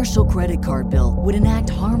Durbin-Marshall credit card bill would enact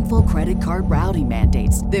harmful credit card routing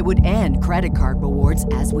mandates that would end credit card rewards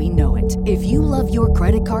as we know it. If you love your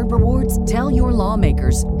credit card rewards, tell your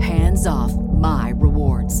lawmakers, hands off my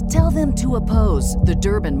rewards. Tell them to oppose the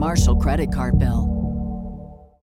Durbin-Marshall credit card bill.